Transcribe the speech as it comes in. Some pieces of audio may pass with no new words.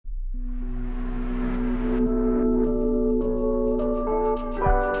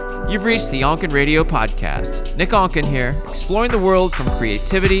You've reached the Onken Radio Podcast. Nick Onken here, exploring the world from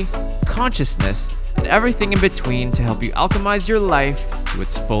creativity, consciousness, and everything in between to help you alchemize your life to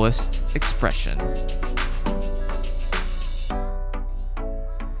its fullest expression.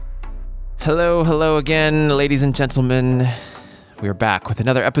 Hello again, ladies and gentlemen. We are back with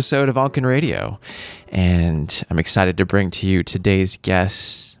another episode of Onken Radio, and I'm excited to bring to you today's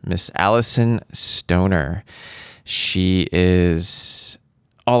guest, Miss Alyson Stoner. She is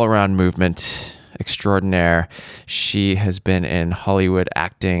all-around movement extraordinaire. She has been in Hollywood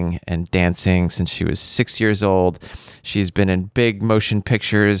acting and dancing since she was 6 years old. She's been in big motion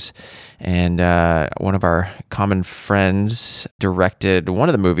pictures, and one of our common friends directed one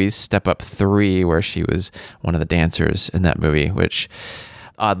of the movies, Step Up 3, where she was one of the dancers in that movie, which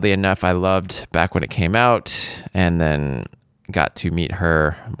oddly enough I loved back when it came out, and then got to meet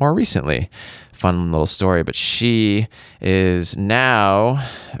her more recently. Fun little story, but she is now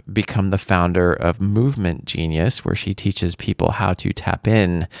become the founder of Movement Genius, where she teaches people how to tap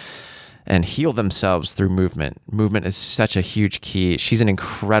in and heal themselves through movement. Movement is such a huge key. She's an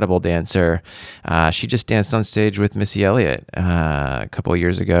incredible dancer. She just danced on stage with Missy Elliott a couple of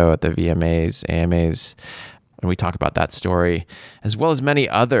years ago at the VMAs, AMAs. And we talk about that story, as well as many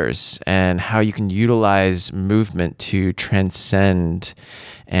others, and how you can utilize movement to transcend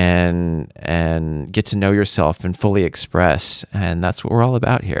and get to know yourself and fully express. And that's what we're all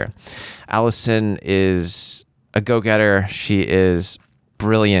about here. Alyson is a go-getter. She is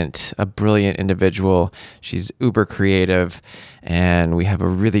a brilliant individual. She's uber creative, and we have a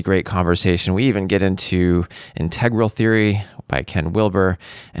really great conversation. We even get into integral theory by Ken Wilber,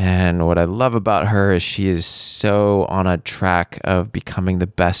 and what I love about her is she is so on a track of becoming the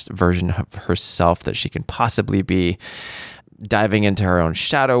best version of herself that she can possibly be, diving into her own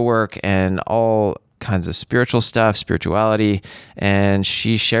shadow work and all kinds of spiritual stuff, spirituality, and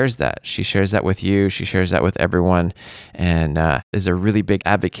she shares that. She shares that with you. She shares that with everyone, and is a really big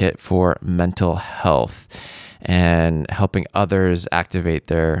advocate for mental health and helping others activate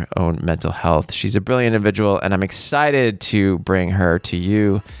their own mental health. She's a brilliant individual, and I'm excited to bring her to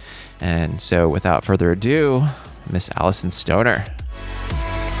you. And so without further ado, Miss Alyson Stoner.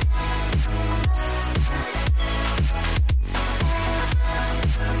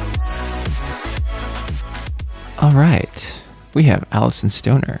 All right, we have Alyson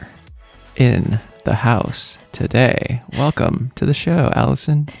Stoner in the house today. Welcome to the show,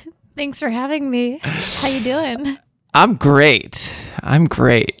 Alyson. Thanks for having me. How you doing? I'm great. I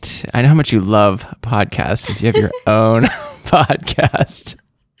know how much you love podcasts since you have your own podcast.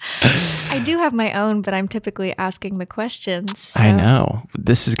 I do have my own, but I'm typically asking the questions. So. I know.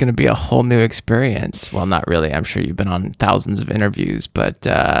 This is going to be a whole new experience. Well, not really. I'm sure you've been on thousands of interviews, but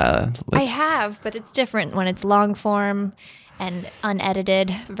I have, but it's different when it's long form and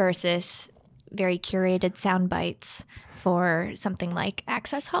unedited versus very curated sound bites for something like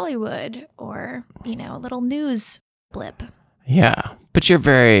Access Hollywood or, a little news blip. Yeah, but you're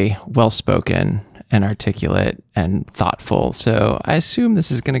very well-spoken and articulate and thoughtful. So I assume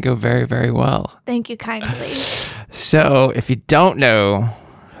this is going to go very, very well. Thank you kindly. So if you don't know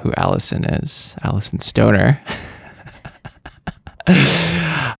who Alyson is, Alyson Stoner,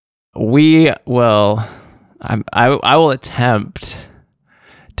 I will attempt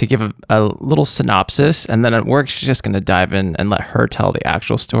to give a little synopsis, and then we're just going to dive in and let her tell the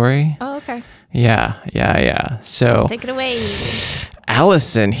actual story. Oh, okay. Yeah. So take it away.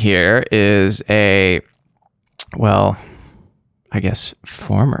 Alyson here is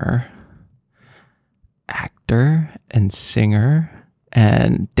former actor and singer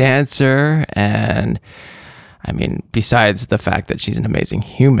and dancer. And besides the fact that she's an amazing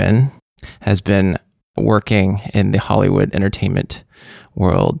human, has been working in the Hollywood entertainment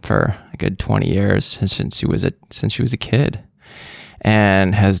world for a good 20 years since she was a kid,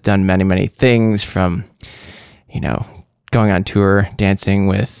 and has done many things from, going on tour, dancing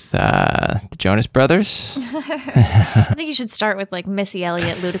with the Jonas Brothers. I think you should start with like Missy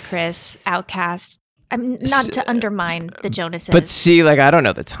Elliott, Ludacris, Outkast. I'm not to undermine the Jonases. But see, I don't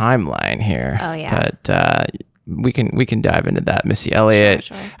know the timeline here. Oh yeah. But we can dive into that. Missy Elliott.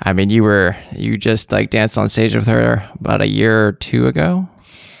 Sure. You just danced on stage with her about a year or two ago.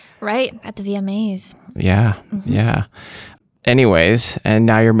 Right, at the VMAs. Yeah. Mm-hmm. Yeah. Anyways, and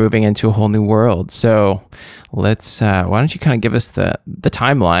now you're moving into a whole new world. So let's, why don't you kind of give us the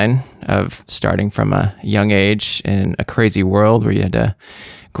timeline of starting from a young age in a crazy world where you had to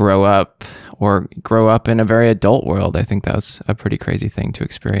grow up in a very adult world. I think that was a pretty crazy thing to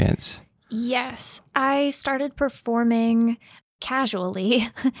experience. Yes, I started performing casually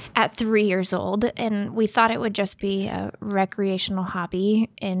at 3 years old, and we thought it would just be a recreational hobby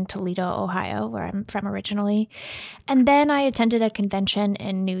in Toledo, Ohio, where I'm from originally. And then I attended a convention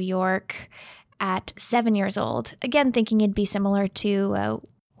in New York at 7 years old, again thinking it'd be similar to a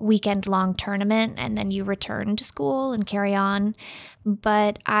weekend-long tournament, and then you return to school and carry on.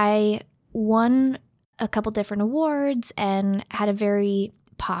 But I won a couple different awards and had a very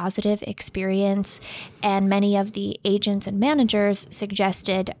positive experience, and many of the agents and managers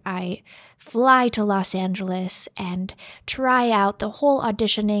suggested I fly to Los Angeles and try out the whole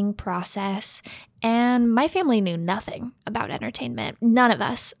auditioning process. And my family knew nothing about entertainment. None of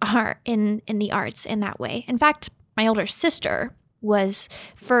us are in the arts in that way. In fact, my older sister was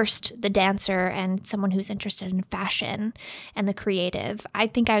first the dancer and someone who's interested in fashion and the creative. I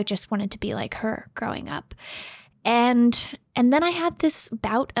think I just wanted to be like her growing up. And then I had this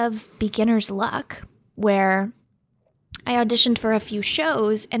bout of beginner's luck where I auditioned for a few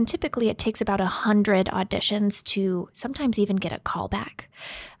shows, and typically it takes about 100 auditions to sometimes even get a callback.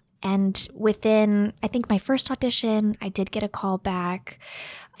 And within, I think my first audition, I did get a call back.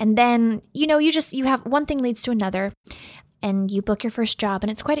 And then, you have one thing leads to another, and you book your first job,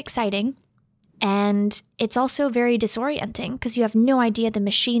 and it's quite exciting. And it's also very disorienting because you have no idea the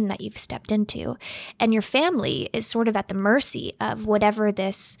machine that you've stepped into. And your family is sort of at the mercy of whatever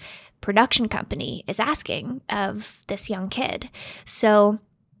this production company is asking of this young kid. So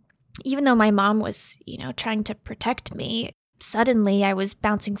even though my mom was, trying to protect me, suddenly I was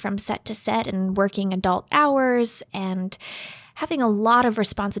bouncing from set to set and working adult hours and having a lot of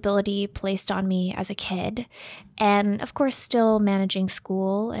responsibility placed on me as a kid. And of course, still managing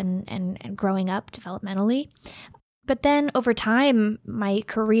school and growing up developmentally. But then over time, my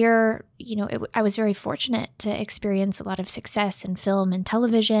career, I was very fortunate to experience a lot of success in film and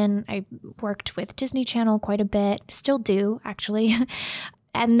television. I worked with Disney Channel quite a bit, still do actually.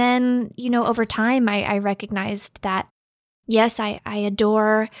 And then, over time, I recognized that, yes, I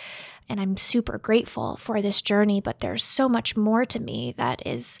adore and I'm super grateful for this journey, but there's so much more to me that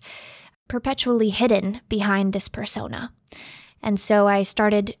is perpetually hidden behind this persona. And so I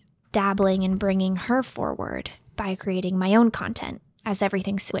started dabbling in bringing her forward by creating my own content as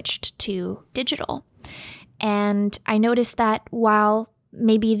everything switched to digital. And I noticed that while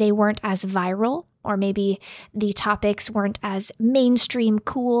maybe they weren't as viral, or maybe the topics weren't as mainstream,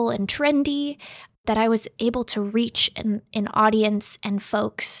 cool, and trendy, that I was able to reach an audience and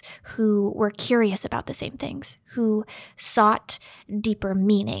folks who were curious about the same things, who sought deeper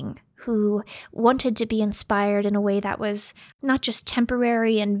meaning, who wanted to be inspired in a way that was not just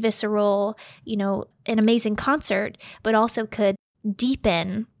temporary and visceral, an amazing concert, but also could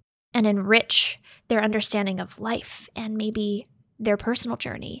deepen and enrich their understanding of life and maybe their personal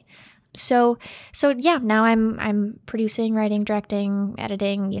journey. So yeah, now I'm producing, writing, directing,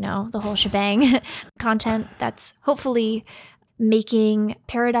 editing, the whole shebang, content that's hopefully making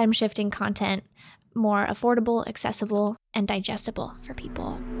paradigm shifting content more affordable, accessible, and digestible for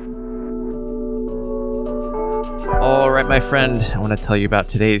people. All right, my friend, I want to tell you about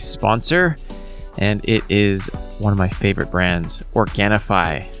today's sponsor, and it is one of my favorite brands,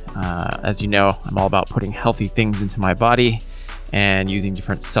 Organifi. As you know, I'm all about putting healthy things into my body and using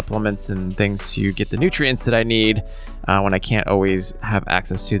different supplements and things to get the nutrients that I need when I can't always have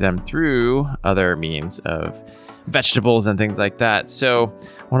access to them through other means of vegetables and things like that. So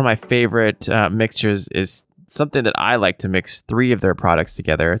one of my favorite mixtures is something that I like to mix 3 of their products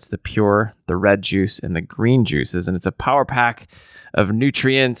together. It's the pure, the red juice, and the green juices. And it's a power pack of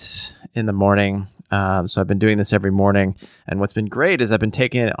nutrients in the morning. So I've been doing this every morning. And what's been great is I've been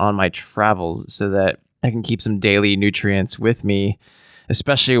taking it on my travels so that I can keep some daily nutrients with me,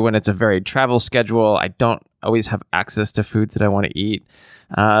 especially when it's a varied travel schedule. I don't always have access to foods that I want to eat.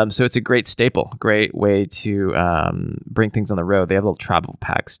 So it's a great staple, great way to bring things on the road. They have little travel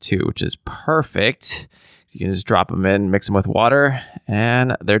packs too, which is perfect. You can just drop them in, mix them with water,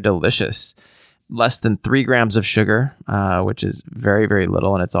 and they're delicious. Less than 3 grams of sugar, which is very, very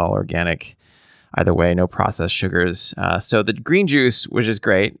little, and it's all organic. Either way, no processed sugars. So the green juice, which is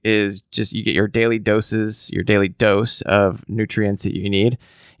great, is just you get your daily dose of nutrients that you need.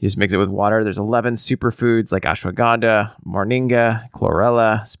 You just mix it with water. There's 11 superfoods like ashwagandha, moringa,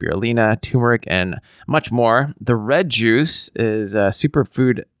 chlorella, spirulina, turmeric, and much more. The red juice is a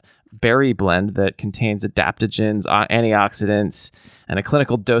superfood berry blend that contains adaptogens, antioxidants, and a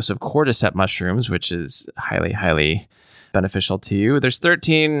clinical dose of cordyceps mushrooms, which is highly, highly beneficial to you. There's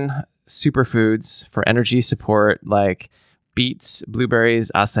 13 superfoods for energy support like beets,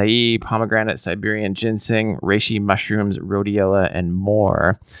 blueberries, acai, pomegranate, Siberian ginseng, reishi mushrooms, rhodiola, and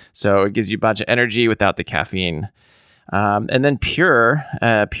more. So it gives you a bunch of energy without the caffeine. And then Pure.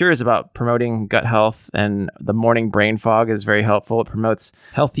 Pure is about promoting gut health, and the morning brain fog is very helpful. It promotes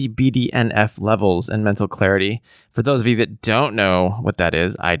healthy BDNF levels and mental clarity. For those of you that don't know what that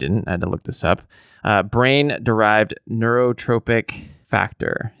is, I didn't. I had to look this up. Brain-derived neurotropic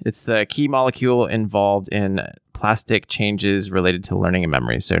factor. It's the key molecule involved in plastic changes related to learning and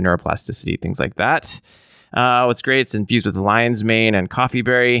memory. So neuroplasticity, things like that. What's great, it's infused with lion's mane and coffee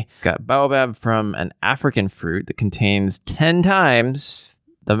berry. Got baobab from an African fruit that contains 10 times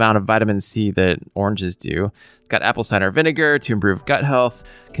the amount of vitamin C that oranges do. It's got apple cider vinegar to improve gut health.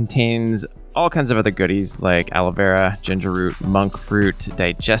 Contains all kinds of other goodies like aloe vera, ginger root, monk fruit,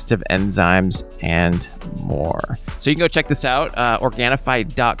 digestive enzymes, and more. So you can go check this out,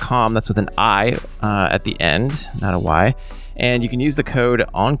 Organifi.com. That's with an I at the end, not a Y. And you can use the code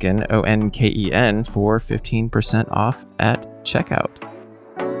ONKEN, ONKEN, for 15% off at checkout.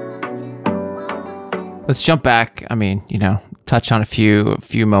 Let's jump back. I mean, touch on a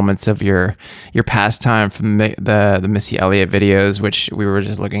few moments of your pastime from the Missy Elliott videos, which we were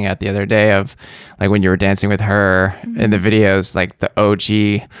just looking at the other day, of like when you were dancing with her in the videos, like the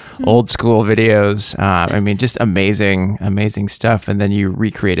OG old school videos. I mean, just amazing stuff. And then you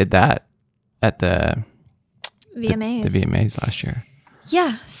recreated that at the VMAs. The VMAs last year.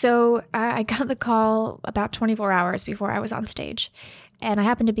 Yeah. So I got the call about 24 hours before I was on stage, and I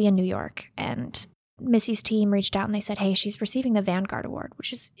happened to be in New York, and Missy's team reached out and they said, hey, she's receiving the Vanguard Award,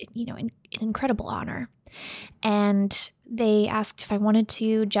 which is, an incredible honor. And they asked if I wanted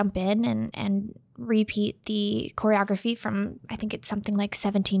to jump in and repeat the choreography from, I think it's something like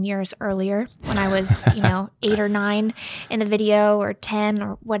 17 years earlier when I was, 8 or 9 in the video, or 10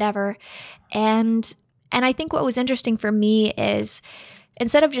 or whatever. And I think what was interesting for me is,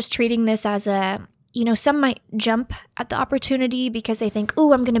 instead of just treating this as some might jump at the opportunity because they think,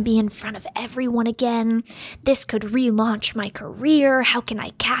 oh, I'm going to be in front of everyone again. This could relaunch my career. How can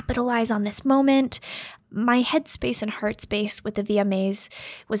I capitalize on this moment? My headspace and heart space with the VMAs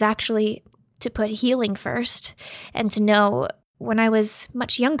was actually to put healing first, and to know when I was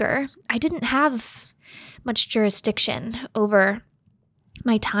much younger, I didn't have much jurisdiction over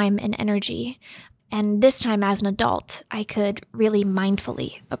my time and energy. And this time as an adult, I could really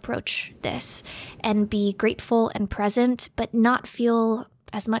mindfully approach this and be grateful and present, but not feel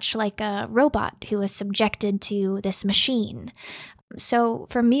as much like a robot who was subjected to this machine. So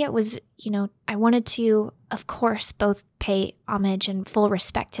for me, it was, I wanted to, of course, both pay homage and full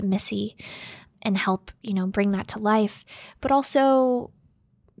respect to Missy and help, bring that to life, but also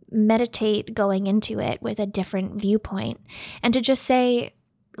meditate going into it with a different viewpoint, and to just say,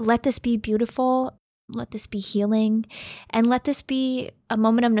 let this be beautiful. Let this be healing, and let this be a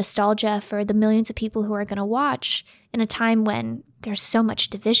moment of nostalgia for the millions of people who are going to watch in a time when there's so much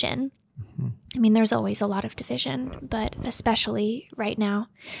division. Mm-hmm. I mean, there's always a lot of division, but especially right now.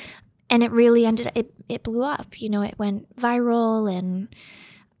 And it really it blew up, it went viral.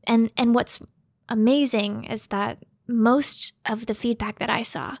 And what's amazing is that most of the feedback that I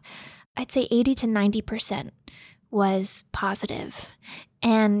saw, I'd say 80 to 90% was positive.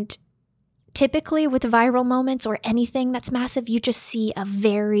 And typically with viral moments or anything that's massive, you just see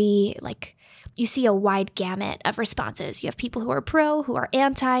you see a wide gamut of responses. You have people who are pro, who are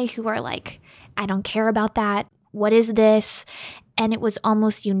anti, who are like, I don't care about that. What is this? And it was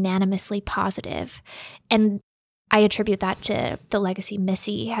almost unanimously positive. And I attribute that to the legacy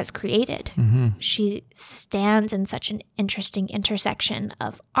Missy has created. Mm-hmm. She stands in such an interesting intersection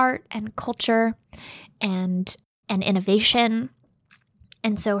of art and culture and innovation.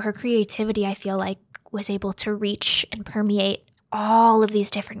 And so her creativity, I feel like, was able to reach and permeate all of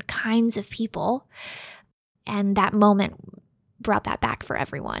these different kinds of people. And that moment brought that back for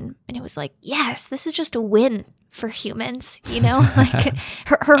everyone. And it was like, yes, this is just a win for humans, like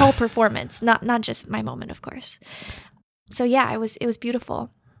her whole performance, not just my moment, of course. So yeah, it was beautiful.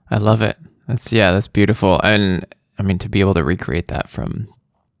 I love it. That's beautiful. And I mean, to be able to recreate that from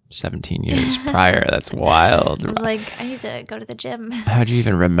 17 years prior, that's wild. I was like, I need to go to the gym. How'd you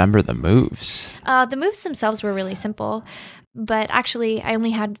even remember the moves? The moves themselves were really simple, but actually I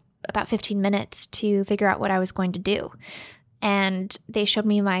only had about 15 minutes to figure out what I was going to do. And they showed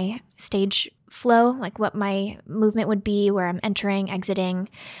me my stage flow, like what my movement would be, where I'm entering, exiting,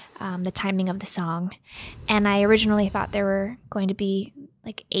 the timing of the song. And I originally thought there were going to be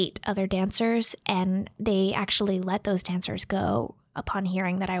like 8 other dancers, and they actually let those dancers go upon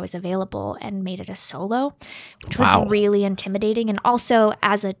hearing that I was available and made it a solo, which was really intimidating. And also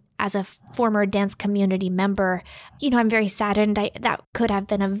as a former dance community member, I'm very saddened. That could have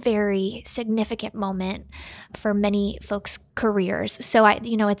been a very significant moment for many folks' careers. So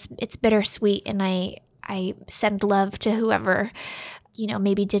it's bittersweet, and I I send love to whoever,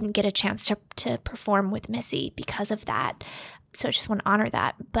 maybe didn't get a chance to perform with Missy because of that. So I just want to honor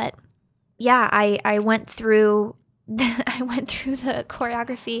that. But yeah, I went through the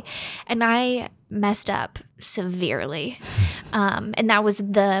choreography and I messed up severely. And that was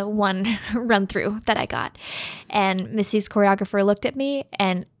the one run through that I got. And Missy's choreographer looked at me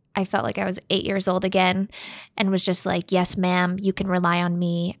and I felt like I was 8 years old again and was just like, yes, ma'am, you can rely on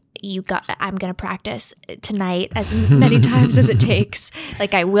me. I'm going to practice tonight as many times as it takes.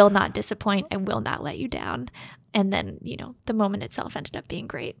 Like, I will not disappoint. I will not let you down. And then, the moment itself ended up being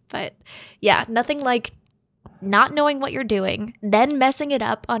great. But yeah, nothing like not knowing what you're doing, then messing it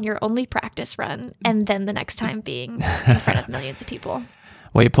up on your only practice run, and then the next time being in front of millions of people.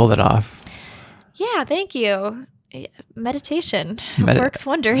 Well, you pulled it off. Yeah, thank you. Meditation works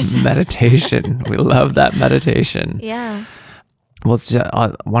wonders. Meditation. We love that meditation. Yeah. Well, it's,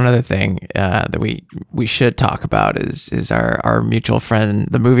 one other thing that we should talk about is our mutual friend,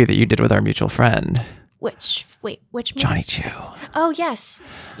 the movie that you did with our mutual friend. Which movie? Johnny Chu. Oh, yes.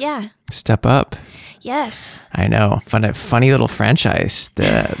 Yeah. Step Up. Yes. I know. Funny little franchise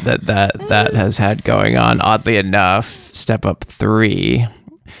that has had going on. Oddly enough, Step Up 3,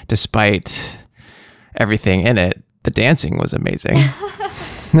 despite everything in it, the dancing was amazing.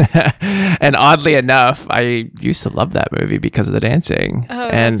 And oddly enough, I used to love that movie because of the dancing. Oh,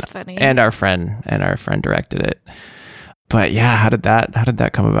 and, that's funny. And our friend directed it. But yeah, how did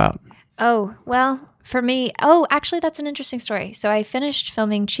that come about? Oh, well, for me, actually, that's an interesting story. So I finished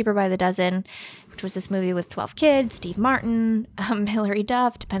filming Cheaper by the Dozen, which was this movie with 12 kids, Steve Martin, Hilary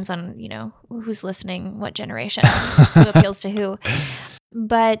Duff, depends on, who's listening, what generation, who appeals to who.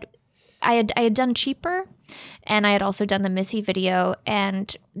 But I had done Cheaper, and I had also done the Missy video,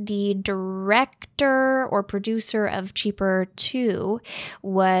 and the director or producer of Cheaper 2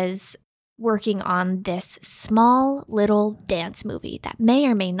 was working on this small little dance movie that may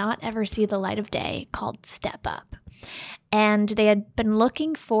or may not ever see the light of day called Step Up. And they had been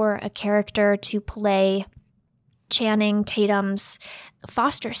looking for a character to play Channing Tatum's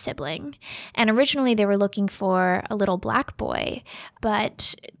foster sibling. And originally they were looking for a little black boy,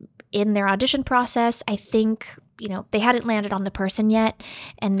 but in their audition process, I think, they hadn't landed on the person yet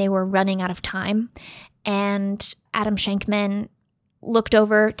and they were running out of time. And Adam Shankman looked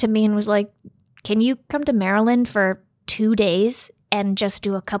over to me and was like, can you come to Maryland for 2 days and just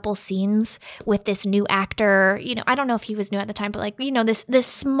do a couple scenes with this new actor? I don't know if he was new at the time, but this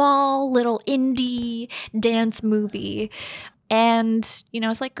small little indie dance movie. And,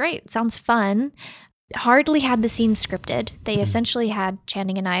 it's like, great, sounds fun. Hardly had the scene scripted. They essentially had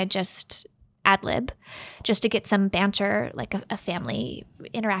Channing and I just ad-lib just to get some banter, like a family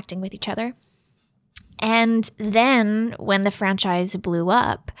interacting with each other. And then when the franchise blew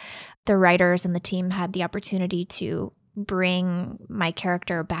up, the writers and the team had the opportunity to bring my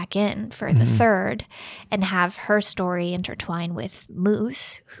character back in for the third and have her story intertwine with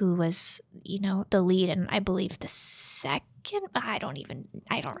Moose, who was, the lead and I believe the second. I don't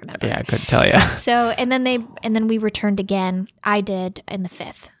remember. Yeah, I couldn't tell you. So, and then we returned again. I did in the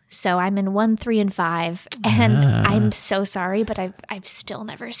fifth. So I'm in 1, 3, and 5, and I'm so sorry, but I've still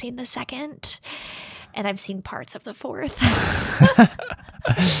never seen the second. And I've seen parts of the fourth.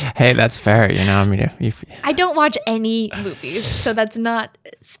 Hey, that's fair. I mean, I don't watch any movies, so that's not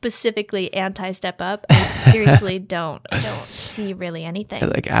specifically anti-Step Up. I seriously don't see really anything.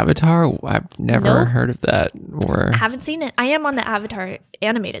 Like Avatar, I've never heard of that. I haven't seen it. I am on the Avatar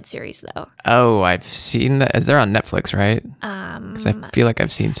animated series though. Oh, I've seen that. Is there on Netflix, right? Because I feel like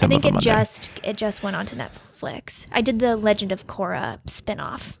I've seen some of them. It just went onto Netflix. I did the Legend of Korra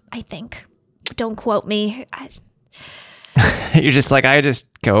spinoff, I think. Don't quote me. You're just like, I just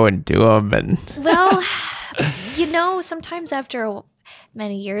go and do them. And well, sometimes after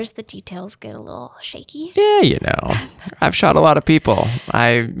many years, the details get a little shaky. Yeah, I've shot a lot of people.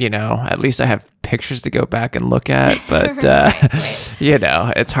 At least I have pictures to go back and look at. But, right.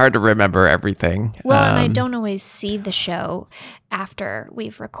 It's hard to remember everything. Well, and I don't always see the show after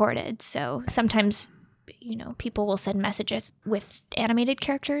we've recorded. So sometimes people will send messages with animated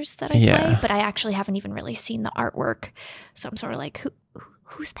characters that I play, but I actually haven't even really seen the artwork. So I'm sort of like,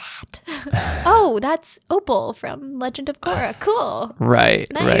 who's that? Oh, that's Opal from Legend of Korra. Cool. Right,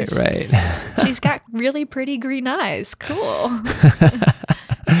 nice. right. He's got really pretty green eyes. Cool.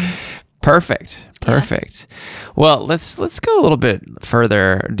 Perfect. Well, let's go a little bit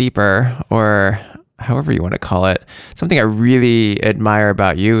further, deeper, or however you want to call it. Something I really admire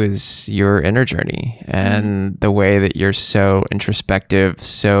about you is your inner journey and the way that you're so introspective,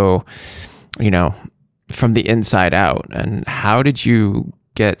 so, from the inside out. And how did you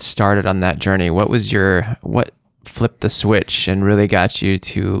get started on that journey? What flipped the switch and really got you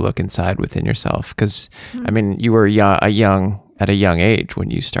to look inside within yourself? Because I mean, you were at a young age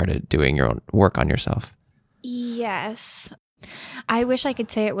when you started doing your own work on yourself. Yes. I wish I could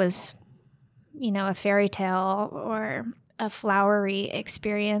say it was, a fairy tale or a flowery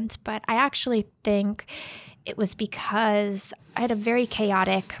experience, but I actually think it was because I had a very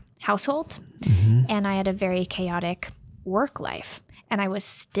chaotic household and I had a very chaotic work life, and I was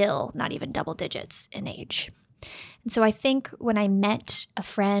still not even double digits in age. And so I think when I met a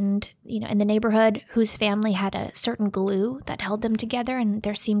friend, in the neighborhood whose family had a certain glue that held them together, and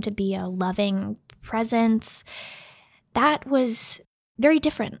there seemed to be a loving presence, that was very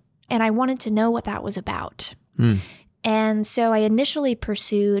different. And I wanted to know what that was about. And so I initially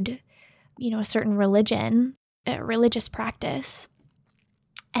pursued, a certain religion, a religious practice.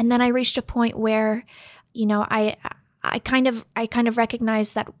 And then I reached a point where, I kind of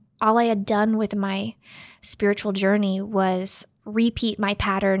recognized that all I had done with my spiritual journey was repeat my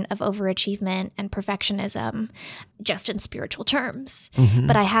pattern of overachievement and perfectionism just in spiritual terms.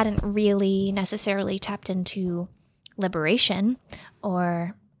 But I hadn't really necessarily tapped into liberation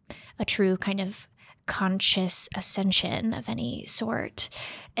or a true kind of conscious ascension of any sort.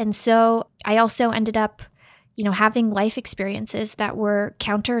 And so I also ended up, having life experiences that were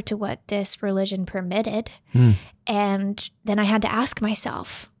counter to what this religion permitted. And then I had to ask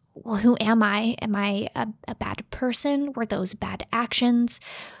myself, well, who am I? Am I a bad person? Were those bad actions?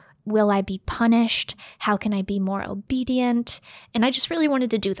 Will I be punished? How can I be more obedient? And I just really wanted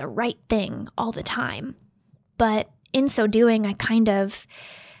to do the right thing all the time. But in so doing, I kind of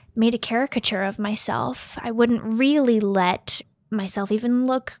made a caricature of myself. I wouldn't really let myself even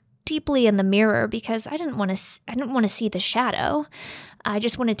look deeply in the mirror because I didn't want to see the shadow. I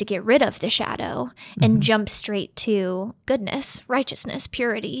just wanted to get rid of the shadow and jump straight to goodness, righteousness,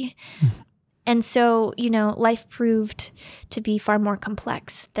 purity. And so, life proved to be far more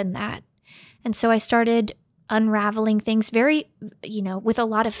complex than that. And so I started unraveling things very, with a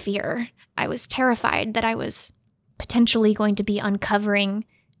lot of fear. I was terrified that I was potentially going to be uncovering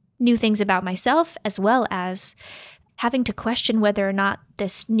new things about myself, as well as having to question whether or not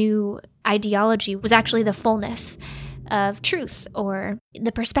this new ideology was actually the fullness of truth or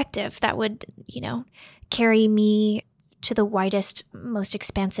the perspective that would, carry me to the widest, most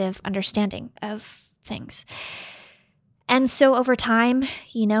expansive understanding of things. And so over time,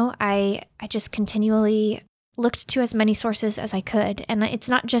 I just continually looked to as many sources as I could. And it's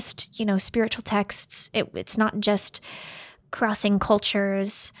not just, spiritual texts. It's not just crossing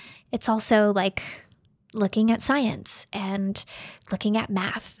cultures. It's also like looking at science and looking at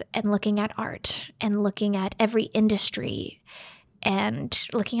math and looking at art and looking at every industry and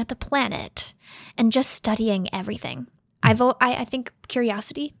looking at the planet and just studying everything. I think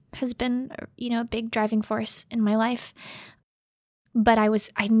curiosity has been, a big driving force in my life. But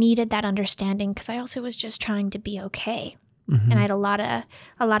I needed that understanding because I also was just trying to be okay. And I had a lot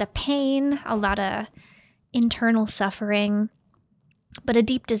of pain, a lot of internal suffering, but a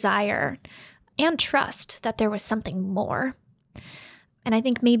deep desire and trust that there was something more. And I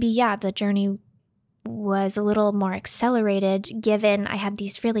think maybe, the journey was a little more accelerated given I had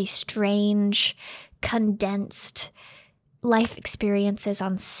these really strange, condensed life experiences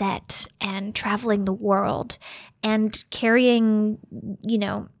on set and traveling the world and carrying,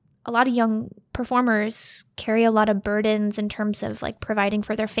 a lot of young performers carry a lot of burdens in terms of like providing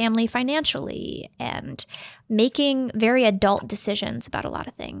for their family financially and making very adult decisions about a lot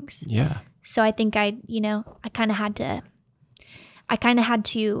of things. Yeah. So I think I kind of had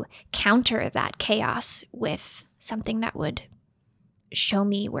to counter that chaos with something that would show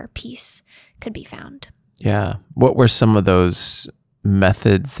me where peace could be found. Yeah. What were some of those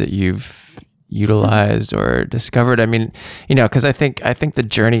methods that you've utilized or discovered? I mean, because I think the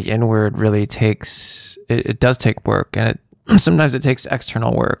journey inward really takes, it does take work, and sometimes it takes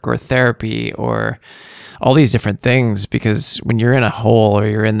external work or therapy or all these different things, because when you're in a hole or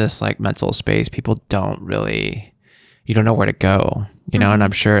you're in this like mental space, you don't know where to go, and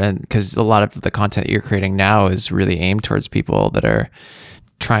I'm sure, and because a lot of the content you're creating now is really aimed towards people that are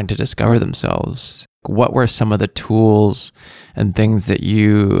trying to discover themselves. What were some of the tools and things that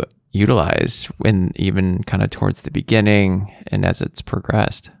you utilized when even kind of towards the beginning and as it's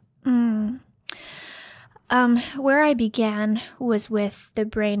progressed? Where I began was with the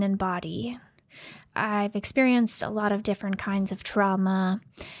brain and body. I've experienced a lot of different kinds of trauma,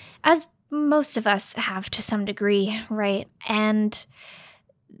 as most of us have to some degree, right? And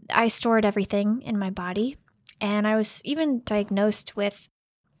I stored everything in my body. And I was even diagnosed with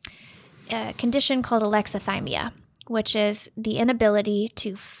a condition called alexithymia, which is the inability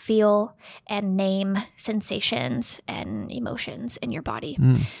to feel and name sensations and emotions in your body.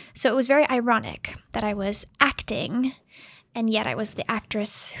 So it was very ironic that I was acting, and yet I was the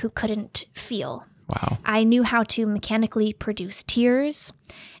actress who couldn't feel. Wow. I knew how to mechanically produce tears,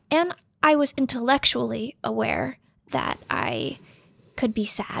 and I was intellectually aware that I could be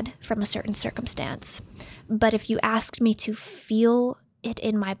sad from a certain circumstance. But if you asked me to feel it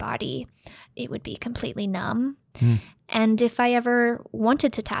in my body, it would be completely numb. And if I ever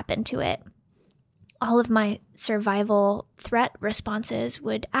wanted to tap into it, all of my survival threat responses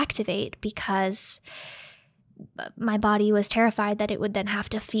would activate because my body was terrified that it would then have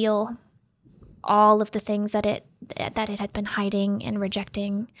to feel all of the things that it had been hiding and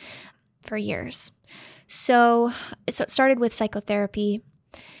rejecting for years. So it started with psychotherapy,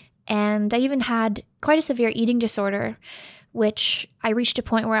 and I even had quite a severe eating disorder, which I reached a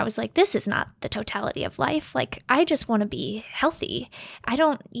point where I was like, this is not the totality of life. Like, I just want to be healthy. I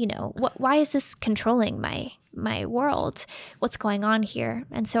don't, why is this controlling my world? What's going on here?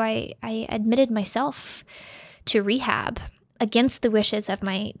 And so I admitted myself to rehab against the wishes of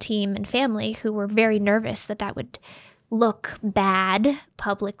my team and family, who were very nervous that would look bad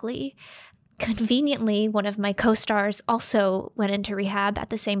publicly. Conveniently, one of my co-stars also went into rehab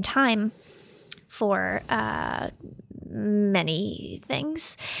at the same time for many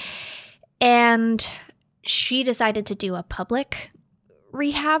things. And she decided to do a public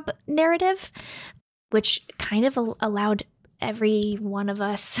rehab narrative, which kind of allowed every one of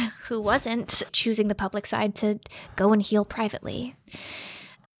us who wasn't choosing the public side to go and heal privately.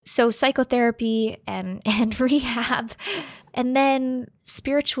 So psychotherapy and rehab. And then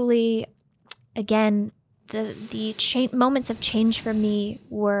spiritually, again, the moments of change for me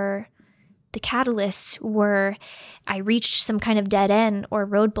were the catalysts were I reached some kind of dead end or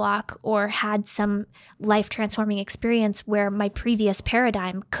roadblock or had some life-transforming experience where my previous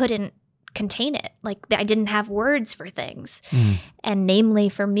paradigm couldn't contain it. Like, I didn't have words for things. And namely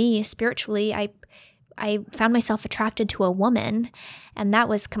for me, spiritually, I found myself attracted to a woman, and that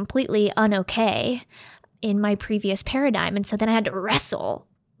was completely un-okay in my previous paradigm. And so then I had to wrestle,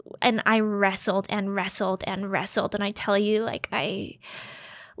 and I wrestled and wrestled and wrestled. And I tell you, like, I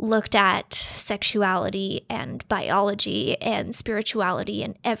looked at sexuality and biology and spirituality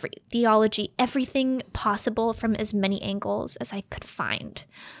and theology, everything possible from as many angles as I could find.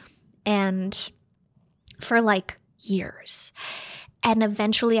 And for like years. And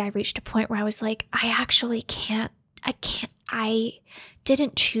eventually I reached a point where I was like, I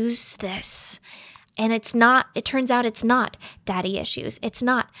didn't choose this. And it turns out it's not daddy issues. It's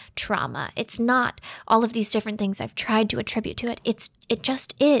not trauma. It's not all of these different things I've tried to attribute to it. It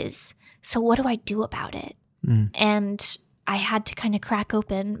just is. So what do I do about it? And I had to kind of crack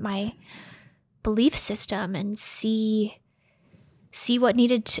open my belief system and see what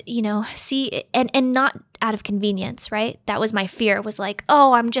needed to, see, and not out of convenience, right? That was my fear, was like,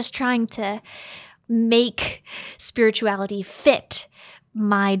 oh, I'm just trying to make spirituality fit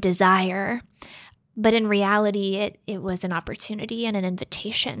my desire. But in reality, it was an opportunity and an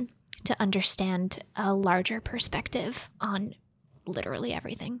invitation to understand a larger perspective on literally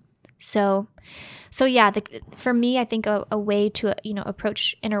everything. So yeah, for me, I think a way to,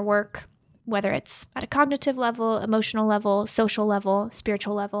 approach inner work, whether it's at a cognitive level, emotional level, social level,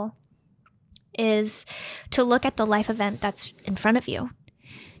 spiritual level, is to look at the life event that's in front of you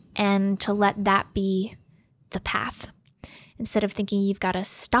and to let that be the path. Instead of thinking you've got to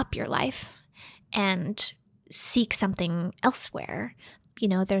stop your life and seek something elsewhere.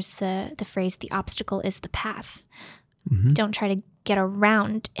 There's the phrase, the obstacle is the path. Don't try to get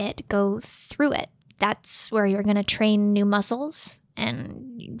around it, go through it. That's where you're going to train new muscles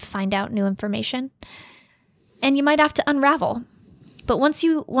and find out new information. And you might have to unravel. But once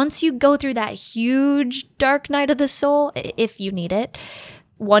you go through that huge dark night of the soul, if you need it,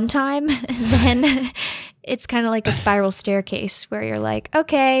 one time, then it's kind of like a spiral staircase where you're like,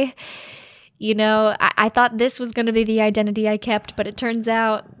 okay, I thought this was going to be the identity I kept, but it turns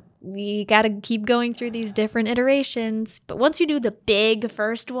out we got to keep going through these different iterations. But once you do the big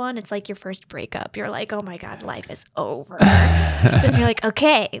first one, it's like your first breakup. You're like, oh my God, life is over. Then you're like,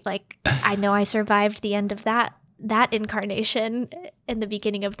 okay, like, I know I survived the end of that incarnation and the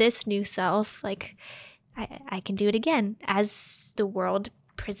beginning of this new self. Like, I can do it again as the world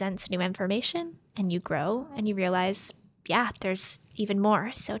presents new information and you grow and you realize, yeah, there's even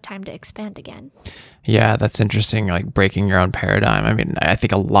more. So time to expand again. Yeah, that's interesting. Like breaking your own paradigm. I mean, I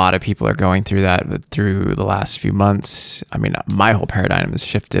think a lot of people are going through that through the last few months. I mean, my whole paradigm has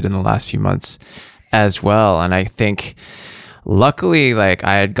shifted in the last few months as well. And I think luckily, like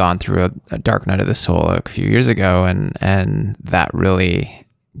I had gone through a dark night of the soul a few years ago, and that really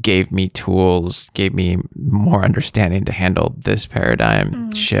gave me tools, gave me more understanding to handle this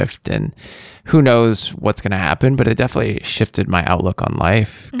paradigm shift. And who knows what's going to happen, but it definitely shifted my outlook on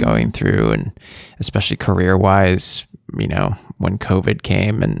life going through, and especially career wise, you know, when COVID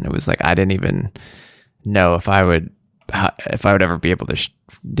came, and it was like, I didn't even know if I would ever be able to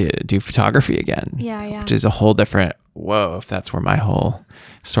do photography again. Yeah. Which is a whole different, whoa, if that's where my whole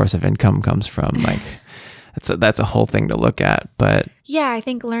source of income comes from, like that's a whole thing to look at. But yeah, I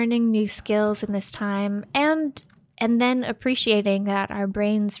think learning new skills in this time, and then appreciating that our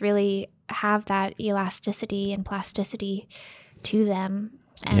brains really have that elasticity and plasticity to them,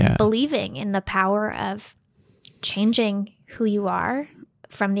 and believing in the power of changing who you are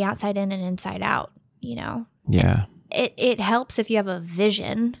from the outside in and inside out, you know? Yeah. It helps if you have a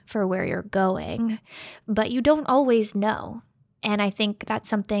vision for where you're going, but you don't always know. And I think that's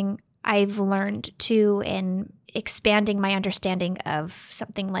something I've learned too in expanding my understanding of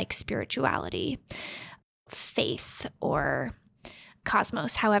something like spirituality, faith, or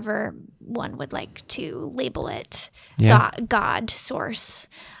cosmos, however one would like to label it, God, source.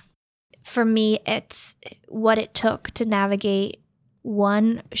 For me, it's what it took to navigate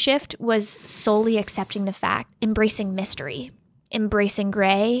one shift was solely accepting the fact, embracing mystery, embracing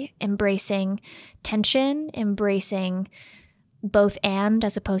gray, embracing tension, embracing both and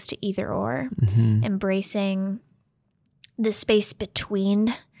as opposed to either or, embracing the space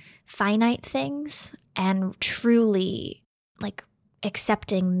between finite things, and truly like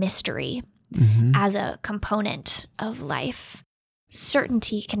accepting mystery as a component of life.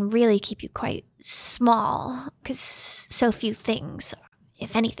 Certainty can really keep you quite small because so few things,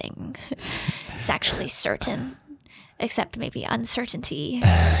 if anything, is actually certain, except maybe uncertainty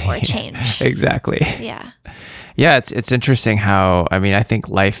or change. Exactly. Yeah. Yeah, it's interesting how, I mean, I think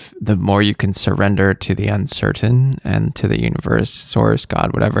life, the more you can surrender to the uncertain and to the universe, source,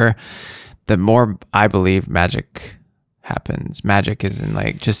 God, whatever, the more I believe magic happens. Magic is in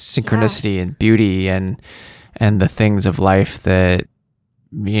like just synchronicity and beauty and the things of life that,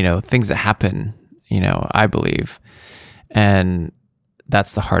 you know, things that happen, you know, I believe. And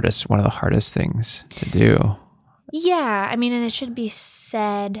that's one of the hardest things to do. Yeah. I mean, and it should be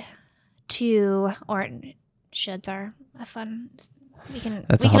said too, or shoulds are a fun, we can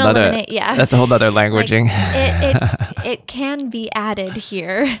eliminate. Yeah. That's a whole other languaging. Like, it can be added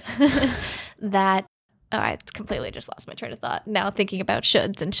here that, I completely just lost my train of thought now thinking about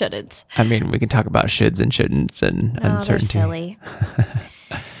shoulds and shouldn'ts. I mean, we can talk about shoulds and shouldn'ts and uncertainty.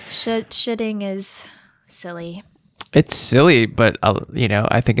 They're silly. Shoulding is silly. It's silly, but you know,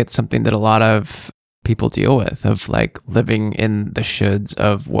 I think it's something that a lot of people deal with, of like living in the shoulds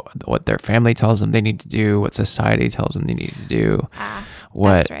of what their family tells them they need to do, what society tells them they need to do.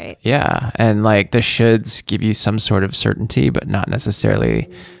 That's right. Yeah. And like the shoulds give you some sort of certainty, but not necessarily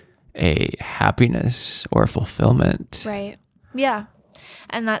a happiness or fulfillment. Right. Yeah.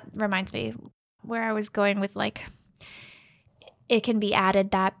 And that reminds me where I was going with, like, it can be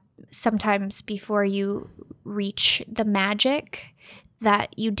added that sometimes before you reach the magic,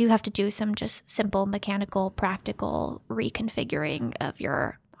 that you do have to do some just simple mechanical, practical reconfiguring of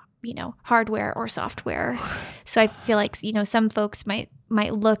your, you know, hardware or software. So I feel like, you know, some folks might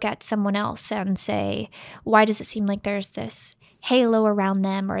look at someone else and say, why does it seem like there's this halo around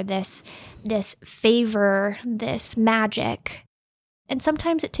them, or this favor, this magic? And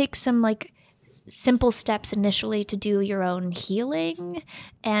sometimes it takes some like simple steps initially to do your own healing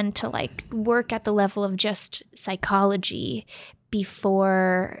and to like work at the level of just psychology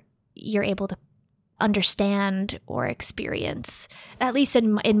before you're able to understand or experience, at least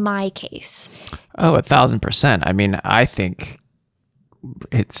in my case. Oh, 1,000%. I mean, I think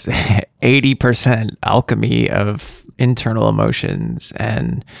it's 80% alchemy of internal emotions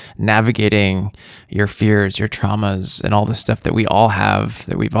and navigating your fears, your traumas, and all the stuff that we all have,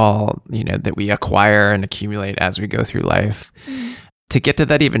 that we've all, you know, that we acquire and accumulate as we go through life, to get to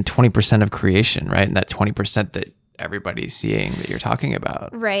that even 20% of creation, right? And that 20% that everybody's seeing that you're talking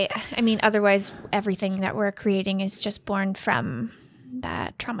about. Right. I mean, otherwise everything that we're creating is just born from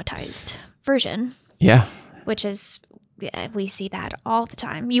that traumatized version. Yeah. Which is, we see that all the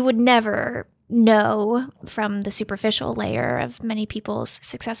time. You would never know from the superficial layer of many people's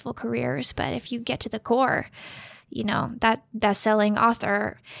successful careers, but if you get to the core, you know, that best-selling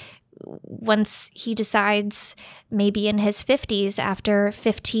author, once he decides, maybe in his 50s, after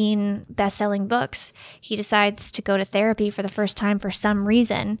 15 best-selling books, he decides to go to therapy for the first time for some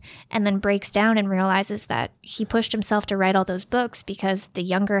reason, and then breaks down and realizes that he pushed himself to write all those books because the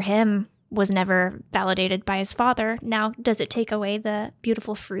younger him was never validated by his father. Now, does it take away the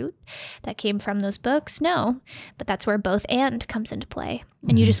beautiful fruit that came from those books? No, but that's where both and comes into play.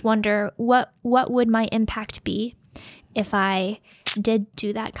 And you just wonder, what would my impact be if I did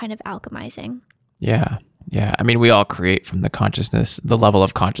do that kind of alchemizing? Yeah. Yeah. I mean, we all create from the consciousness, the level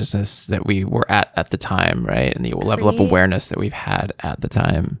of consciousness that we were at the time, right? And the level of awareness that we've had at the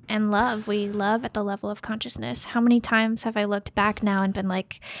time. And love. We love at the level of consciousness. How many times have I looked back now and been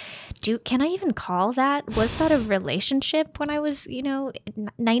like, can I even call that? Was that a relationship when I was,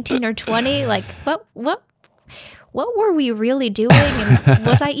 19 or 20? Like, what were we really doing? And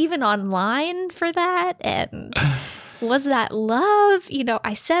was I even online for that? And was that love?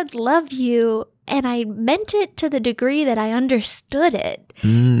 I said love you, and I meant it to the degree that I understood it.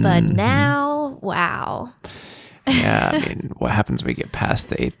 But now, wow. Yeah, I mean, what happens when we get past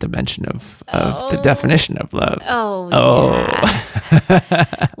the 8th dimension of the definition of love?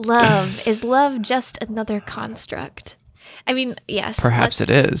 Yeah. Is love just another construct? I mean, yes. Perhaps it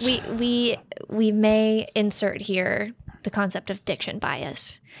is. We may insert here the concept of diction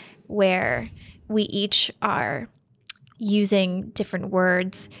bias, where we each are using different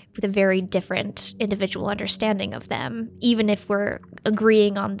words with a very different individual understanding of them, even if we're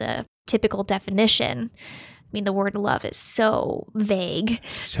agreeing on the typical definition. I mean, the word love is so vague.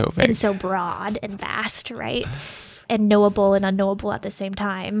 And so broad and vast, right? And knowable and unknowable at the same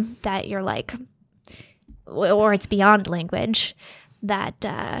time, that you're like, or it's beyond language, that,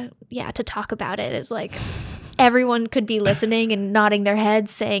 to talk about it is like, everyone could be listening and nodding their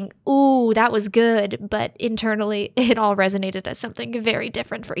heads saying, ooh, that was good. But internally, it all resonated as something very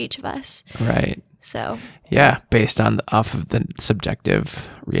different for each of us. Right. So. Yeah, based off of the subjective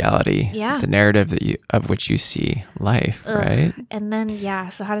reality, the narrative of which you see life, right? And then,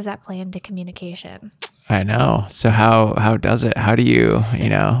 so how does that play into communication? I know. So how does it? How do you,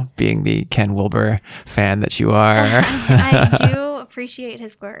 being the Ken Wilber fan that you are? I do appreciate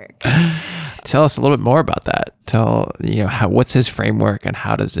his work. Tell us a little bit more about that. What's his framework and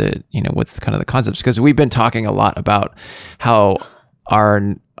how does it, what's kind of the concepts? Because we've been talking a lot about how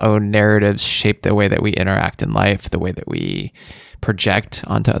our own narratives shape the way that we interact in life, the way that we project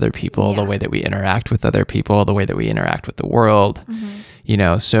onto other people, the way that we interact with other people, the way that we interact with the world,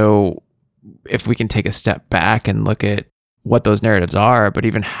 so if we can take a step back and look at what those narratives are, but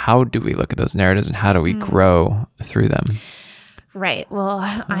even how do we look at those narratives and how do we grow through them? Right. Well,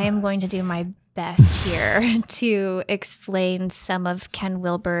 I am going to do my best here to explain some of Ken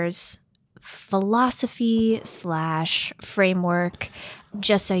Wilber's philosophy / framework.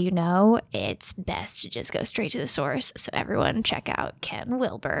 Just so you know, it's best to just go straight to the source. So everyone check out Ken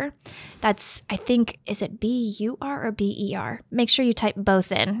Wilber. That's, I think, is it B-U-R or B-E-R? Make sure you type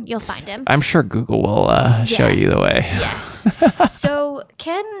both in. You'll find him. I'm sure Google will show you the way. Yes. So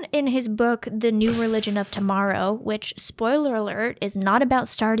Ken, in his book, The New Religion of Tomorrow, which, spoiler alert, is not about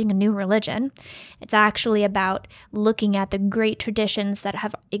starting a new religion. It's actually about looking at the great traditions that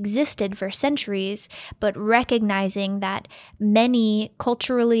have existed for centuries, but recognizing that many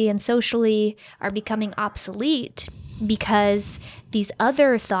culturally and socially are becoming obsolete because these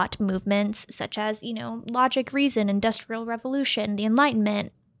other thought movements, such as, logic, reason, industrial revolution, the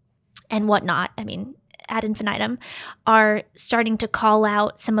Enlightenment, and whatnot, ad infinitum, are starting to call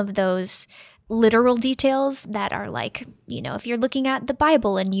out some of those literal details that are like, if you're looking at the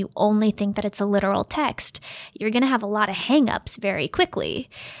Bible and you only think that it's a literal text, you're going to have a lot of hangups very quickly.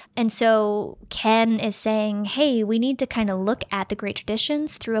 And so Ken is saying, hey, we need to kind of look at the great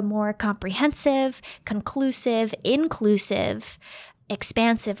traditions through a more comprehensive, conclusive, inclusive,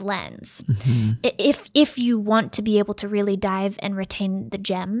 expansive lens. If you want to be able to really dive and retain the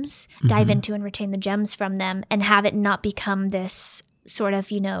gems, dive into and retain the gems from them and have it not become this sort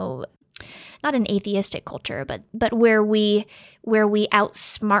of, not an atheistic culture, but where we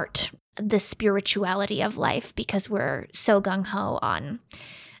outsmart the spirituality of life because we're so gung-ho on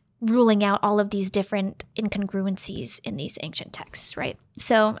ruling out all of these different incongruencies in these ancient texts, right?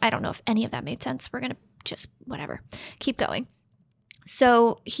 So I don't know if any of that made sense. We're going to just, whatever, keep going.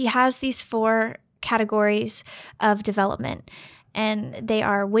 So he has these 4 categories of development, and they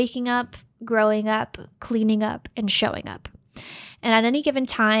are waking up, growing up, cleaning up, and showing up. And at any given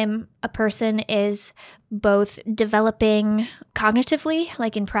time, a person is both developing cognitively,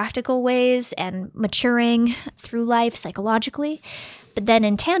 like in practical ways, and maturing through life psychologically. But then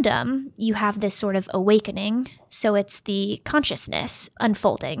in tandem, you have this sort of awakening. So it's the consciousness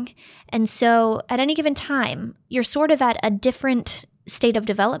unfolding. And so at any given time, you're sort of at a different state of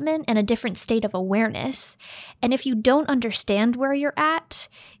development and a different state of awareness. And if you don't understand where you're at,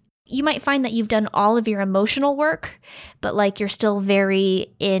 you might find that you've done all of your emotional work, but like you're still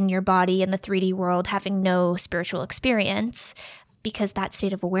very in your body in the 3D world, having no spiritual experience because that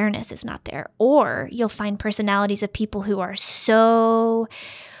state of awareness is not there. Or you'll find personalities of people who are so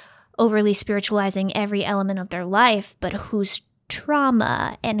overly spiritualizing every element of their life, but whose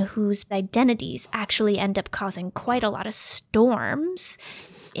trauma and whose identities actually end up causing quite a lot of storms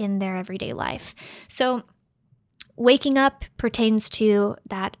in their everyday life. So waking up pertains to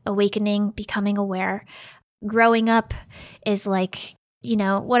that awakening, becoming aware. Growing up is like,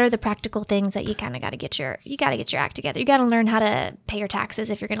 what are the practical things that you kind of got to get your act together. You got to learn how to pay your taxes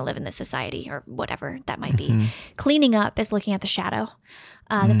if you're going to live in this society or whatever that might be. Cleaning up is looking at the shadow,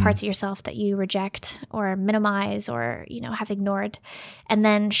 the parts of yourself that you reject or minimize or, have ignored. And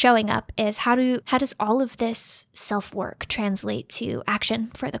then showing up is how does all of this self-work translate to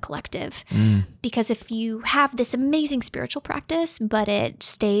action for the collective? Because if you have this amazing spiritual practice, but it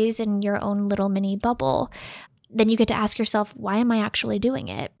stays in your own little mini bubble, then you get to ask yourself, why am I actually doing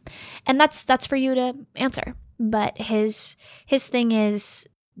it? And that's for you to answer. But his thing is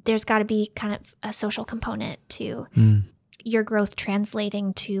there's got to be kind of a social component to your growth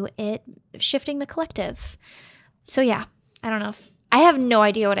translating to it shifting the collective. So yeah, I don't know. I have no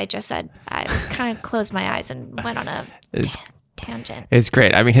idea what I just said. I kind of closed my eyes and went on a tangent. It's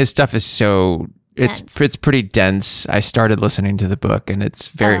great. I mean, his stuff is so... It's pretty dense. I started listening to the book and it's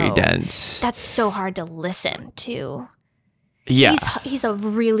very dense. That's so hard to listen to. Yeah. He's a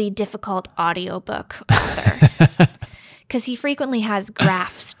really difficult audiobook author because he frequently has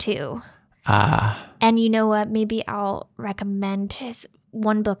graphs too. And you know what? Maybe I'll recommend his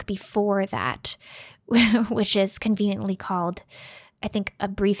one book before that, which is conveniently called, I think, A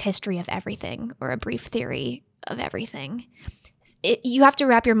Brief History of Everything or A Brief Theory of Everything. You have to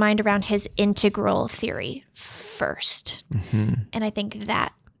wrap your mind around his integral theory first. And I think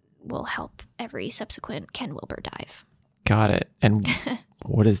that will help every subsequent Ken Wilber dive. Got it. And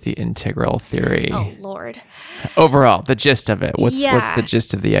what is the integral theory? Oh, Lord. Overall, the gist of it. What's the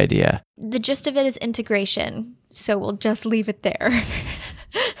gist of the idea? The gist of it is integration. So we'll just leave it there.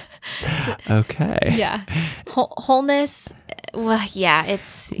 Okay. Yeah. Wholeness. Well, yeah,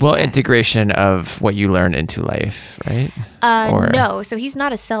 it's... integration of what you learn into life, right? No. So he's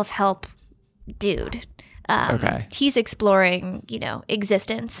not a self-help dude. Okay. He's exploring,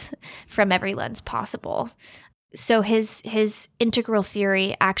 existence from every lens possible. So his integral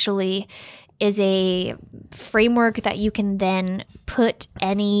theory actually is a framework that you can then put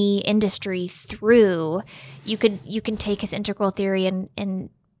any industry through. You can take his integral theory and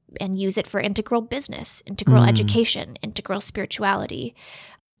use it for integral business, integral education, integral spirituality.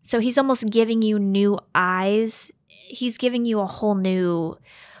 So he's almost giving you new eyes. He's giving you a whole new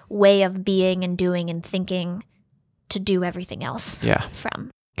way of being and doing and thinking to do everything else. Yeah.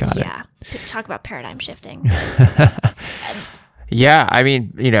 Got it. Yeah. Talk about paradigm shifting. Yeah. I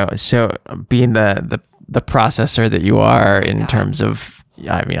mean, so being the processor that you are in terms of,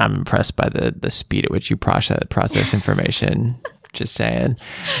 I mean, I'm impressed by the speed at which you process information. Just saying.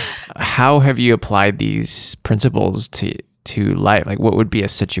 How have you applied these principles to life? Like, what would be a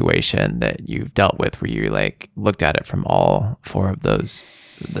situation that you've dealt with where you looked at it from all four of the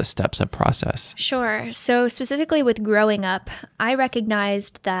steps of process? Sure. So specifically with growing up, I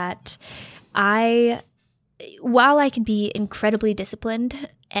recognized that while I can be incredibly disciplined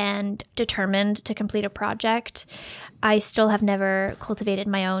and determined to complete a project, I still have never cultivated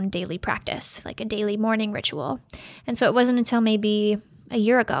my own daily practice, like a daily morning ritual. And so it wasn't until maybe a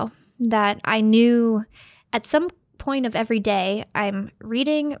year ago that I knew at some point of every day, I'm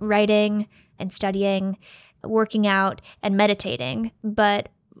reading, writing, and studying, working out, and meditating. But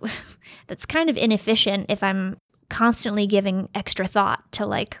that's kind of inefficient if I'm constantly giving extra thought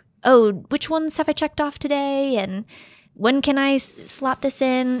to which ones have I checked off today? And when can I slot this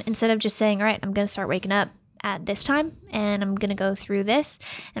in? Instead of just saying, all right, I'm going to start waking up at this time and I'm going to go through this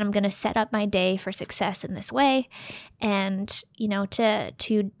and I'm going to set up my day for success in this way. And,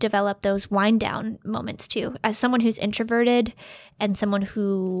 to develop those wind down moments too. As someone who's introverted and someone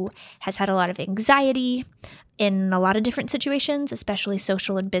who has had a lot of anxiety in a lot of different situations, especially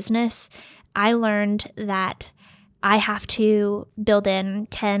social and business, I learned that I have to build in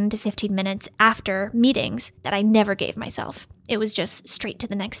 10 to 15 minutes after meetings that I never gave myself. It was just straight to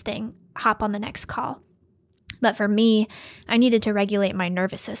the next thing, hop on the next call. But for me, I needed to regulate my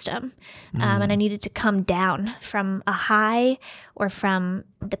nervous system, and I needed to come down from a high or from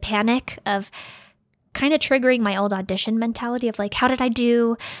the panic of kind of triggering my old audition mentality of how did I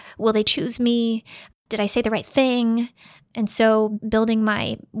do? Will they choose me? Did I say the right thing? And so building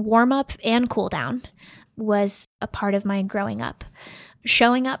my warm up and cool down was a part of my growing up.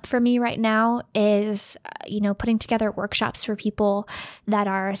 Showing up for me right now is, putting together workshops for people that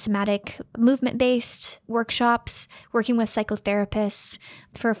are somatic movement-based workshops, working with psychotherapists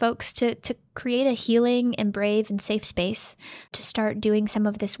for folks to create a healing and brave and safe space to start doing some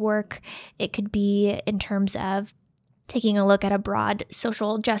of this work. It could be in terms of taking a look at a broad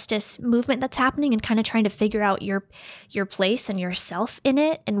social justice movement that's happening and kind of trying to figure out your place and yourself in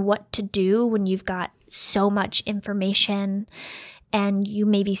it and what to do when you've got so much information and you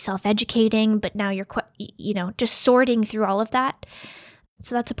may be self-educating, but now you're, just sorting through all of that.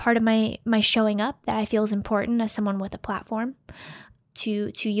 So that's a part of my showing up that I feel is important as someone with a platform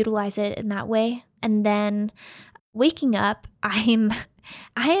to utilize it in that way. And then waking up, I am,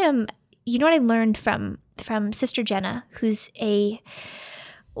 what I learned from Sister Jenna, who's I'm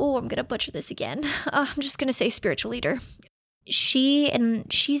going to butcher this again. I'm just going to say spiritual leader. She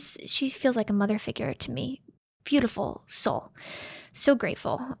feels like a mother figure to me. Beautiful soul. So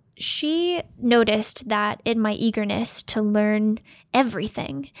grateful. She noticed that in my eagerness to learn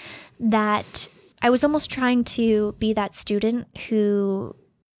everything, that I was almost trying to be that student who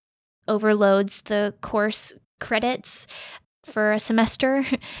overloads the course credits for a semester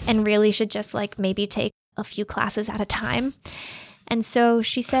and really should just maybe take a few classes at a time. And so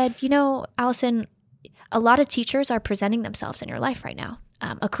she said, Alyson, a lot of teachers are presenting themselves in your life right now,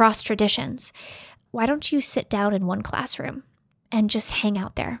 across traditions. Why don't you sit down in one classroom and just hang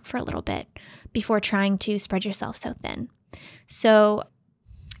out there for a little bit before trying to spread yourself so thin? So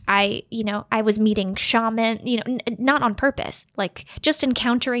I was meeting shaman, not on purpose, just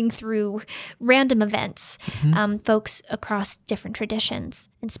encountering through random events, folks across different traditions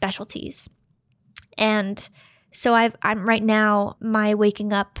and specialties. And so I'm right now, my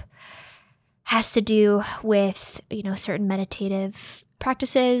waking up has to do with, certain meditative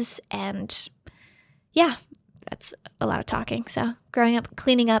practices, and yeah, that's a lot of talking. So growing up,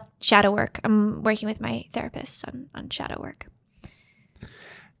 cleaning up, shadow work. I'm working with my therapist on shadow work.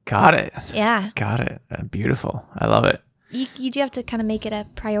 Got it. Yeah. Got it. Beautiful. I love it. You do have to kind of make it a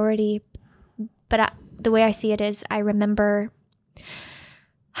priority. But the way I see it is I remember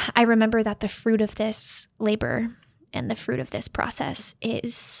that the fruit of this labor and the fruit of this process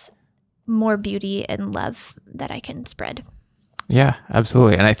is more beauty and love that I can spread. Yeah,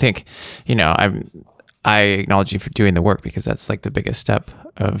 absolutely. And I think, I acknowledge you for doing the work, because that's the biggest step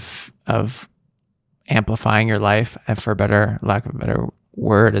of amplifying your life. And for lack of a better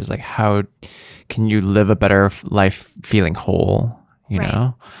word, is how can you live a better life feeling whole, Right.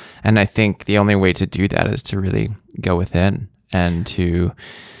 know? And I think the only way to do that is to really go within and to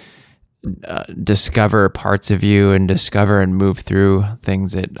discover parts of you and discover and move through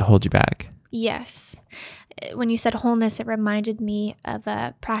things that hold you back. Yes. When you said wholeness, it reminded me of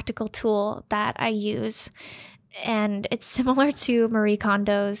a practical tool that I use. And it's similar to Marie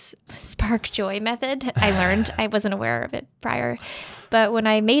Kondo's spark joy method. I learned, I wasn't aware of it prior, but when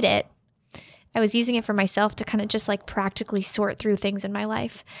I made it, I was using it for myself to kind of just practically sort through things in my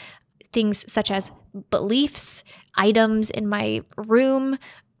life. Things such as beliefs, items in my room,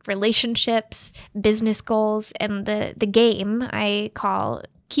 relationships, business goals, and the game I call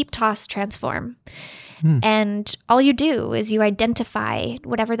Keep, Toss, Transform. And all you do is you identify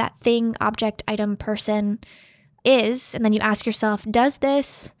whatever that thing, object, item, person is, and then you ask yourself, does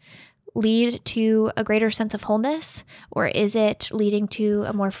this lead to a greater sense of wholeness, or is it leading to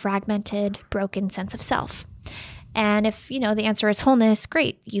a more fragmented, broken sense of self? And if, the answer is wholeness,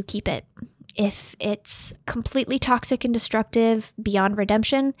 great, you keep it. If it's completely toxic and destructive beyond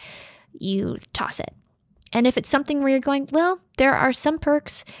redemption, you toss it. And if it's something where you're going, well, there are some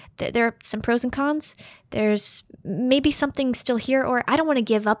perks, there are some pros and cons, there's maybe something still here, or I don't want to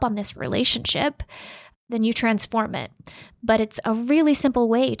give up on this relationship, then you transform it. But it's a really simple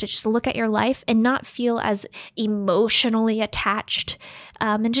way to just look at your life and not feel as emotionally attached,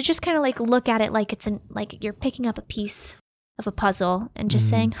 and to just kind of look at it like it's like you're picking up a piece of a puzzle and just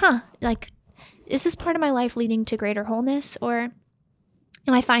saying, is this part of my life leading to greater wholeness, or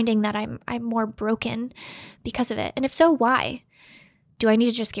am I finding that I'm more broken because of it? And if so, why? Do I need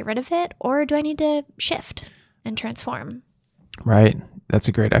to just get rid of it, or do I need to shift and transform? Right. That's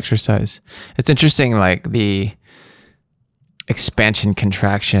a great exercise. It's interesting, the expansion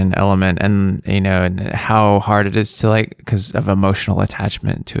contraction element, and and how hard it is to because of emotional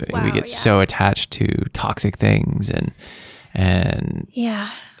attachment to it. Wow, we get so attached to toxic things and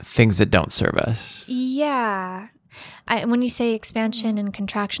things that don't serve us. Yeah. When you say expansion and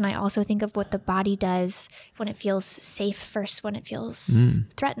contraction, I also think of what the body does when it feels safe versus when it feels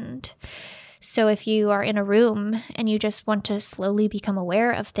threatened. So if you are in a room and you just want to slowly become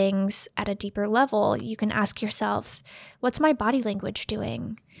aware of things at a deeper level, you can ask yourself, what's my body language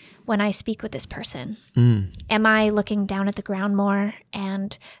doing when I speak with this person? Am I looking down at the ground more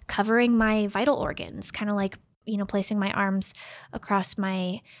and covering my vital organs, kind of like, placing my arms across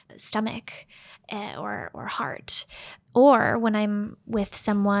my stomach or heart? Or when I'm with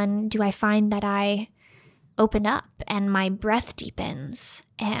someone, do I find that I open up and my breath deepens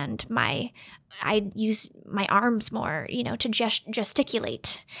and I use my arms more, to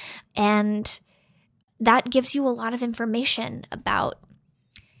gesticulate? And that gives you a lot of information about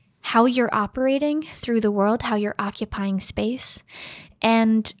how you're operating through the world, how you're occupying space.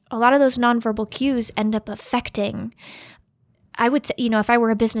 And a lot of those nonverbal cues end up affecting, I would say, if I were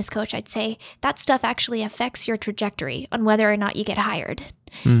a business coach, I'd say that stuff actually affects your trajectory on whether or not you get hired.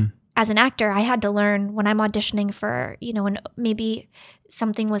 As an actor, I had to learn when I'm auditioning for, when maybe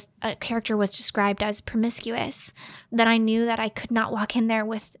a character was described as promiscuous, that I knew that I could not walk in there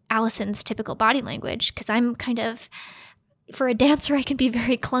with Alyson's typical body language, because I'm for a dancer, I can be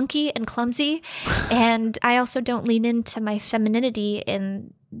very clunky and clumsy. And I also don't lean into my femininity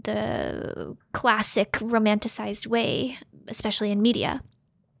in the classic romanticized way, especially in media.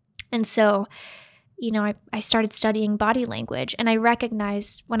 And so, I started studying body language, and I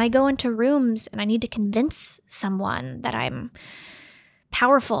recognized when I go into rooms and I need to convince someone that I'm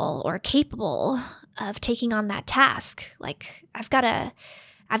powerful or capable of taking on that task, like I've got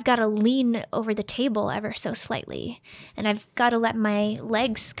to lean over the table ever so slightly, and I've got to let my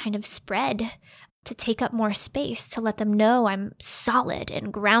legs kind of spread to take up more space, to let them know I'm solid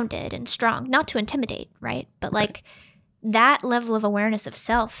and grounded and strong, not to intimidate, right? But like that level of awareness of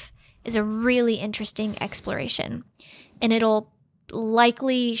self is a really interesting exploration. And it'll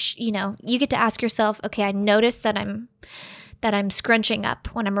likely, you get to ask yourself, okay, I notice that I'm scrunching up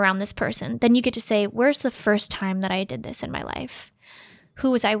when I'm around this person. Then you get to say, where's the first time that I did this in my life?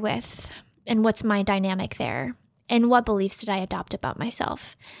 Who was I with? And what's my dynamic there? And what beliefs did I adopt about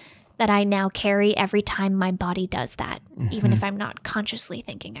myself that I now carry every time my body does that, even if I'm not consciously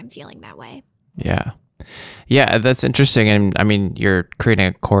thinking I'm feeling that way? Yeah. Yeah, that's interesting. And I mean, you're creating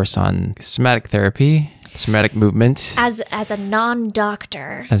a course on somatic therapy, somatic movement. As a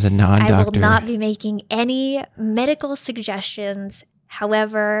non-doctor. I will not be making any medical suggestions.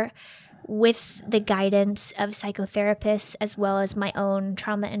 However, with the guidance of psychotherapists, as well as my own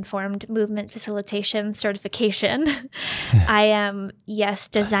trauma-informed movement facilitation certification, I am,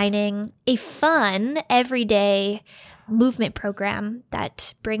 designing a fun, everyday movement program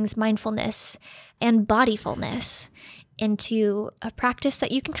that brings mindfulness and bodyfulness into a practice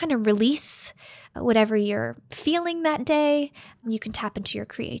that you can kind of release whatever you're feeling that day. You can tap into your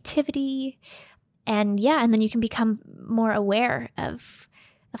creativity, and then you can become more aware of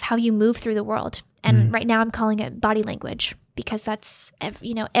how you move through the world. And right now I'm calling it body language, because that's,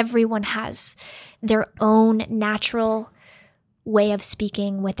 everyone has their own natural way of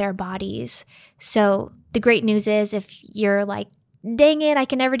speaking with their bodies. So the great news is, if you're like, dang it, I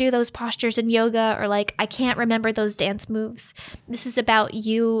can never do those postures in yoga, or like, I can't remember those dance moves, this is about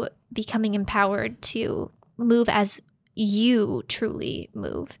you becoming empowered to move as you truly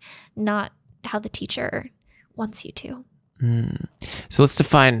move, not how the teacher wants you to. So let's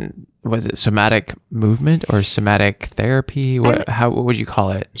define, was it somatic movement or somatic therapy? What would you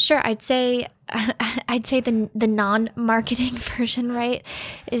call it? Sure. I'd say the non-marketing version, right,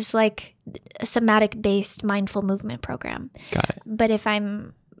 is like a somatic-based mindful movement program. Got it. But if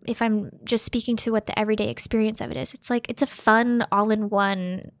I'm just speaking to what the everyday experience of it is, it's like, it's a fun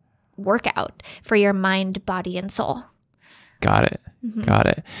all-in-one workout for your mind, body, and soul. Got it. Got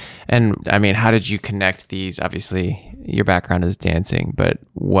it. And I mean, how did you connect these? Obviously, your background is dancing, but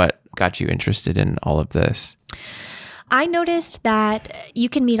what got you interested in all of this? I noticed that you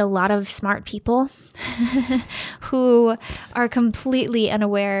can meet a lot of smart people who are completely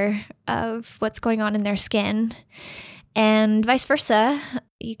unaware of what's going on in their skin, and vice versa.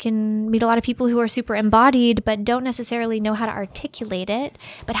 You can meet a lot of people who are super embodied but don't necessarily know how to articulate it,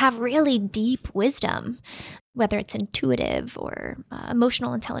 but have really deep wisdom, whether it's intuitive or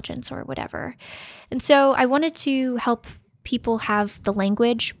emotional intelligence or whatever. And so I wanted to help people have the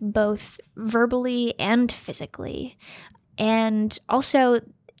language, both verbally and physically. And also,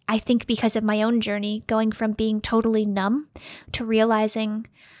 I think because of my own journey, going from being totally numb to realizing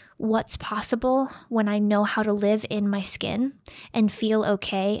what's possible when I know how to live in my skin and feel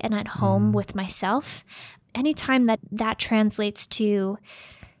okay and at home with myself. Anytime that translates to,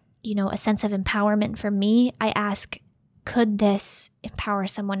 a sense of empowerment for me, I ask, could this empower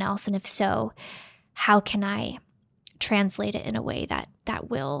someone else? And if so, how can I translate it in a way that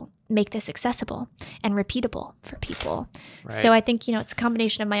will make this accessible and repeatable for people. Right. So I think, it's a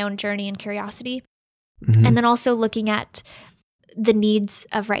combination of my own journey and curiosity. Mm-hmm. And then also looking at the needs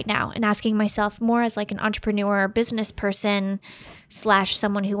of right now and asking myself more as like an entrepreneur, business person /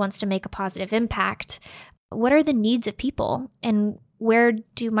 someone who wants to make a positive impact. What are the needs of people, and where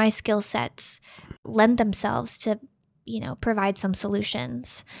do my skill sets lend themselves to, provide some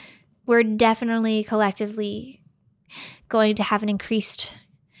solutions? We're definitely collectively going to have an increased,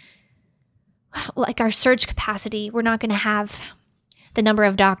 like our surge capacity. We're not going to have the number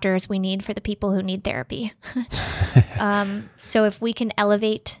of doctors we need for the people who need therapy. So if we can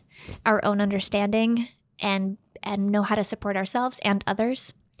elevate our own understanding and know how to support ourselves and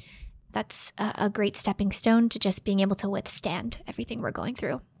others, that's a great stepping stone to just being able to withstand everything we're going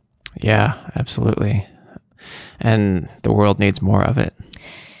through. Yeah, absolutely. And the world needs more of it.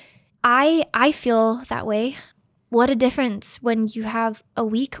 I feel that way. What a difference when you have a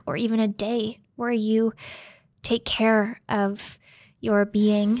week or even a day where you take care of your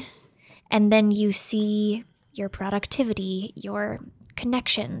being, and then you see your productivity, your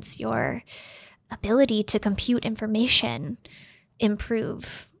connections, your ability to compute information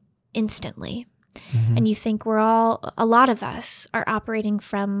improve instantly. Mm-hmm. And you think a lot of us are operating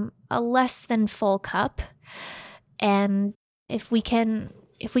from a less than full cup. And if we can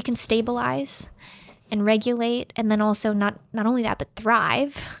stabilize and regulate, and then also not only that, but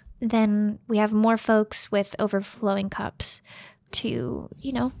thrive, then we have more folks with overflowing cups to,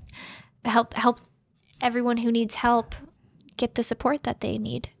 help everyone who needs help get the support that they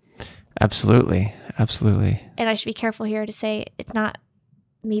need. Absolutely. Absolutely. And I should be careful here to say it's not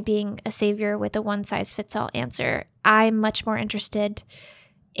me being a savior with a one-size-fits-all answer. I'm much more interested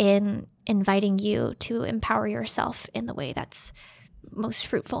in inviting you to empower yourself in the way that's most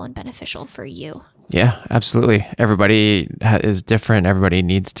fruitful and beneficial for you. Yeah, absolutely. Everybody is different. Everybody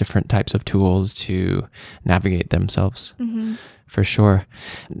needs different types of tools to navigate themselves. Mm-hmm. For sure.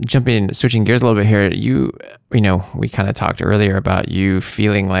 Switching gears a little bit here, we kind of talked earlier about you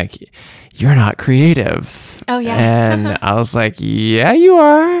feeling like you're not creative. Oh, yeah. And I was like, yeah, you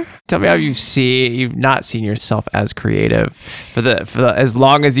are. Tell me how you've not seen yourself as creative for the as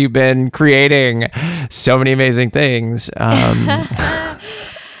long as you've been creating so many amazing things.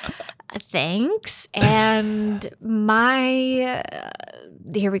 Thanks. And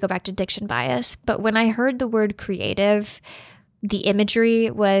here we go back to diction bias. But when I heard the word creative, the imagery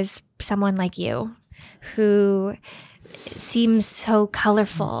was someone like you who seems so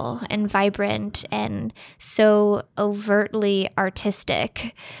colorful and vibrant and so overtly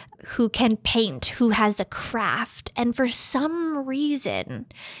artistic, who can paint, who has a craft. And for some reason,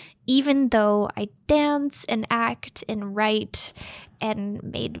 even though I dance and act and write and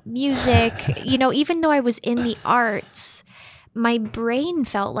made music, even though I was in the arts, my brain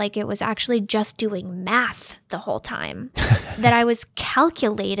felt like it was actually just doing math the whole time, that I was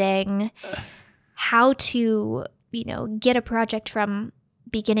calculating how to, get a project from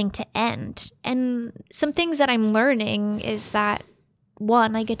beginning to end. And some things that I'm learning is that,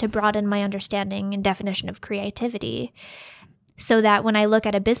 one, I get to broaden my understanding and definition of creativity, so that when I look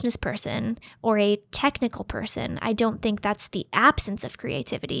at a business person or a technical person, I don't think that's the absence of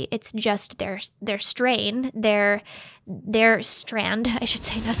creativity. It's just their strand, I should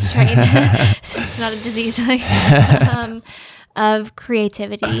say, not strain. It's not a disease. Of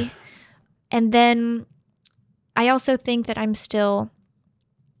creativity. And then I also think that I'm still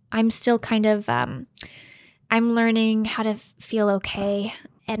kind of, I'm learning how to feel okay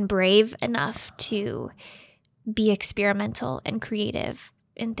and brave enough to be experimental and creative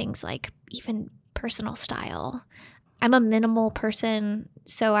in things like even personal style. I'm a minimal person,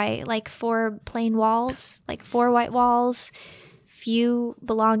 so I like 4 plain walls, like 4 white walls, few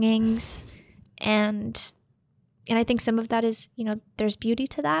belongings, and I think some of that is, there's beauty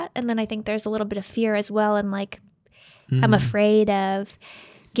to that, and then I think there's a little bit of fear as well, and like I'm afraid of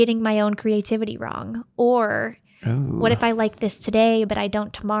getting my own creativity wrong, or what if I like this today but I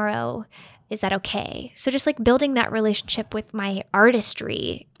don't tomorrow? Is that okay? So just like building that relationship with my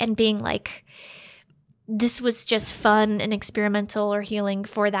artistry and being like, this was just fun and experimental or healing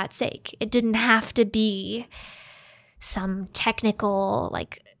for that sake. It didn't have to be some technical,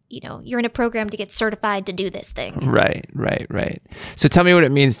 like, you're in a program to get certified to do this thing. Right. So tell me what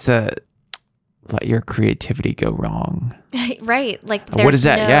it means to let your creativity go wrong. Right. Like, what is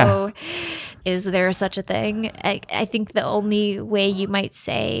that? Yeah. Is there such a thing? I think the only way you might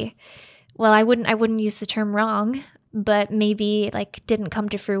say, well, I wouldn't use the term wrong, but maybe like didn't come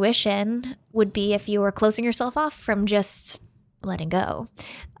to fruition would be if you were closing yourself off from just letting go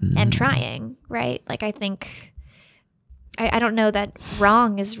and trying, right? Like I think I don't know that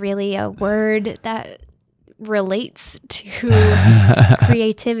wrong is really a word that relates to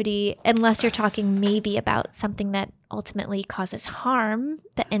creativity, unless you're talking maybe about something that ultimately causes harm,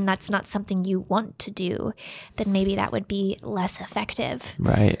 and that's not something you want to do, then maybe that would be less effective.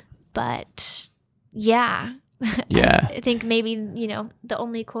 Right. But yeah. Yeah. I think maybe, the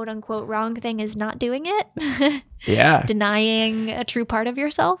only quote unquote wrong thing is not doing it. Yeah. Denying a true part of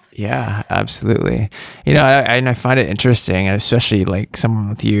yourself. Yeah, absolutely. I find it interesting, especially like someone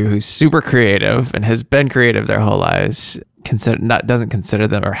with you who's super creative and has been creative their whole lives, doesn't consider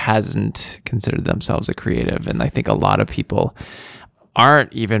them or hasn't considered themselves a creative. And I think a lot of people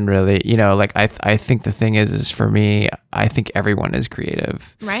aren't even really, I think the thing is for me, I think everyone is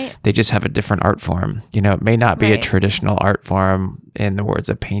creative. Right. They just have a different art form. It may not be a Right. traditional art form in the words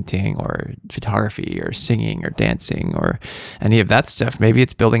of painting or photography or singing or dancing or any of that stuff. Maybe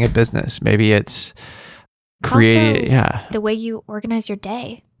it's building a business. Maybe it's creating. Yeah. The way you organize your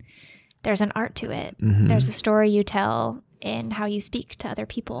day. There's an art to it. Mm-hmm. There's a story you tell in how you speak to other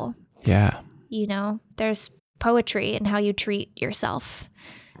people. Yeah. There's poetry in how you treat yourself.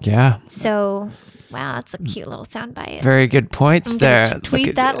 Yeah. So, wow, that's a cute little soundbite. Very good points I'm there. gonna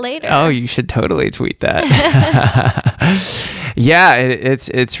tweet that later. Oh, you should totally tweet that. Yeah,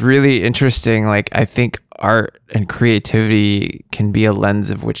 it's really interesting. Like, I think art and creativity can be a lens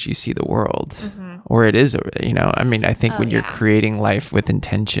of which you see the world. Mm-hmm. Or it is, I think when you're yeah. creating life with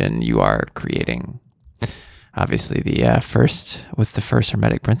intention, you are creating. Obviously, what's the first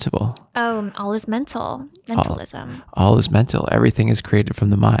Hermetic principle? All is mental. Mentalism. All is mental. Everything is created from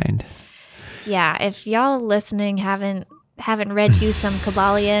the mind. Yeah, if y'all listening haven't read you some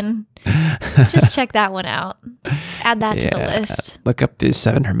Kabbalion, just check that one out. Add that to the list. Look up the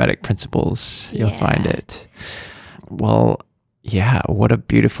 7 Hermetic principles. You'll find it. Well, yeah, what a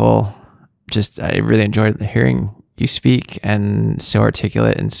beautiful, I really enjoyed hearing you speak, and so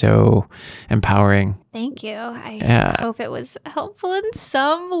articulate and so empowering. Thank you. I hope it was helpful in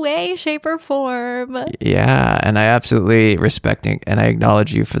some way, shape, or form. Yeah, and I absolutely respect and I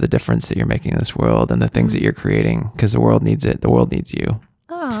acknowledge you for the difference that you're making in this world and the things that you're creating, because the world needs it. The world needs you.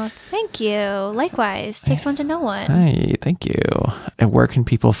 Oh, thank you. Likewise. Takes one to know one. Hey, thank you. And where can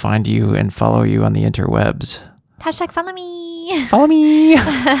people find you and follow you on the interwebs? # follow me. Follow me.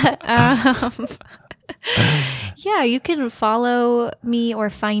 Yeah, you can follow me or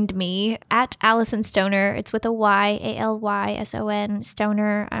find me at Alyson Stoner. It's with a Y, Alyson,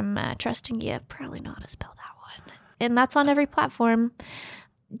 Stoner. I'm trusting you probably know how to spell that one. And that's on every platform.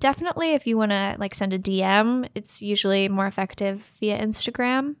 Definitely if you want to send a DM, it's usually more effective via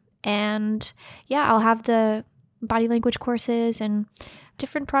Instagram. And yeah, I'll have the body language courses and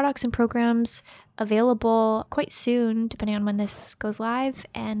different products and programs available quite soon, depending on when this goes live.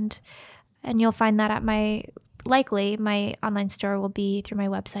 And you'll find that at my online store will be through my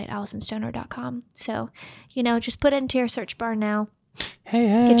website, AlysonStoner.com. So, just put it into your search bar now.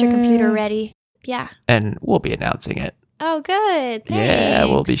 Hey. Get your computer ready. Yeah. And we'll be announcing it. Oh, good. Thanks. Yeah,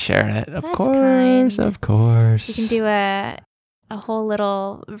 we'll be sharing it. Of That's course. kind. Of course. You can do a whole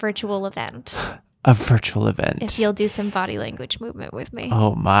little virtual event. A virtual event. If you'll do some body language movement with me.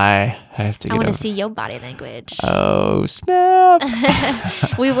 Oh my. I have to I want to see your body language. Oh, snap.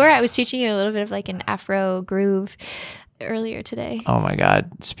 I was teaching you a little bit of an Afro groove earlier today. Oh my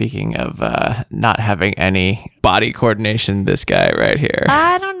God. Speaking of not having any body coordination, this guy right here.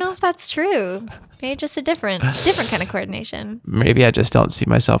 I don't know if that's true. Maybe just a different kind of coordination. Maybe I just don't see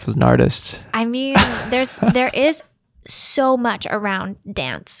myself as an artist. I mean, there is so much around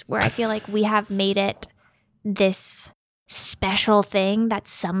dance where I feel like we have made it this special thing that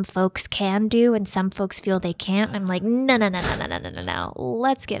some folks can do and some folks feel they can't. I'm like, no.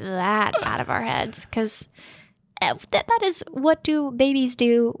 Let's get that out of our heads, because that is what do babies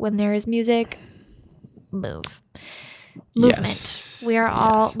do when there is music? Movement. Yes. We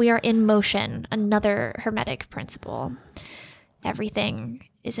are in motion. Another Hermetic principle. Everything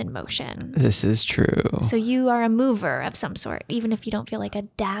is in motion. This is true. So you are a mover of some sort, even if you don't feel like a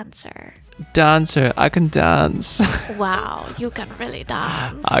dancer. Dancer. I can dance. Wow, you can really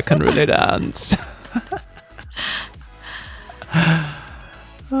dance. I can really dance.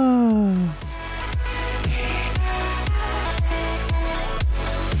 Oh.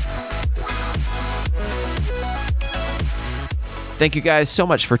 Thank you guys so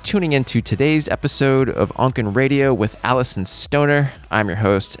much for tuning in to today's episode of Onken Radio with Alyson Stoner. I'm your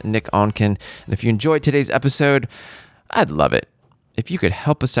host, Nick Onken. And if you enjoyed today's episode, I'd love it if you could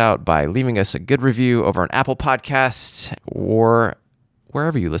help us out by leaving us a good review over on Apple Podcasts or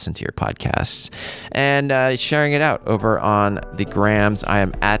wherever you listen to your podcasts, and sharing it out over on the grams. I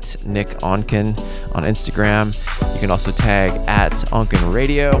am at Nick Onken on Instagram. You can also tag at Onken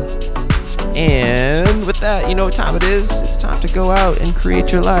Radio. And with that, you know what time it is. It's time to go out and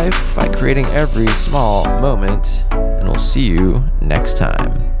create your life by creating every small moment. And we'll see you next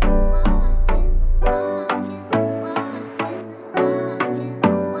time.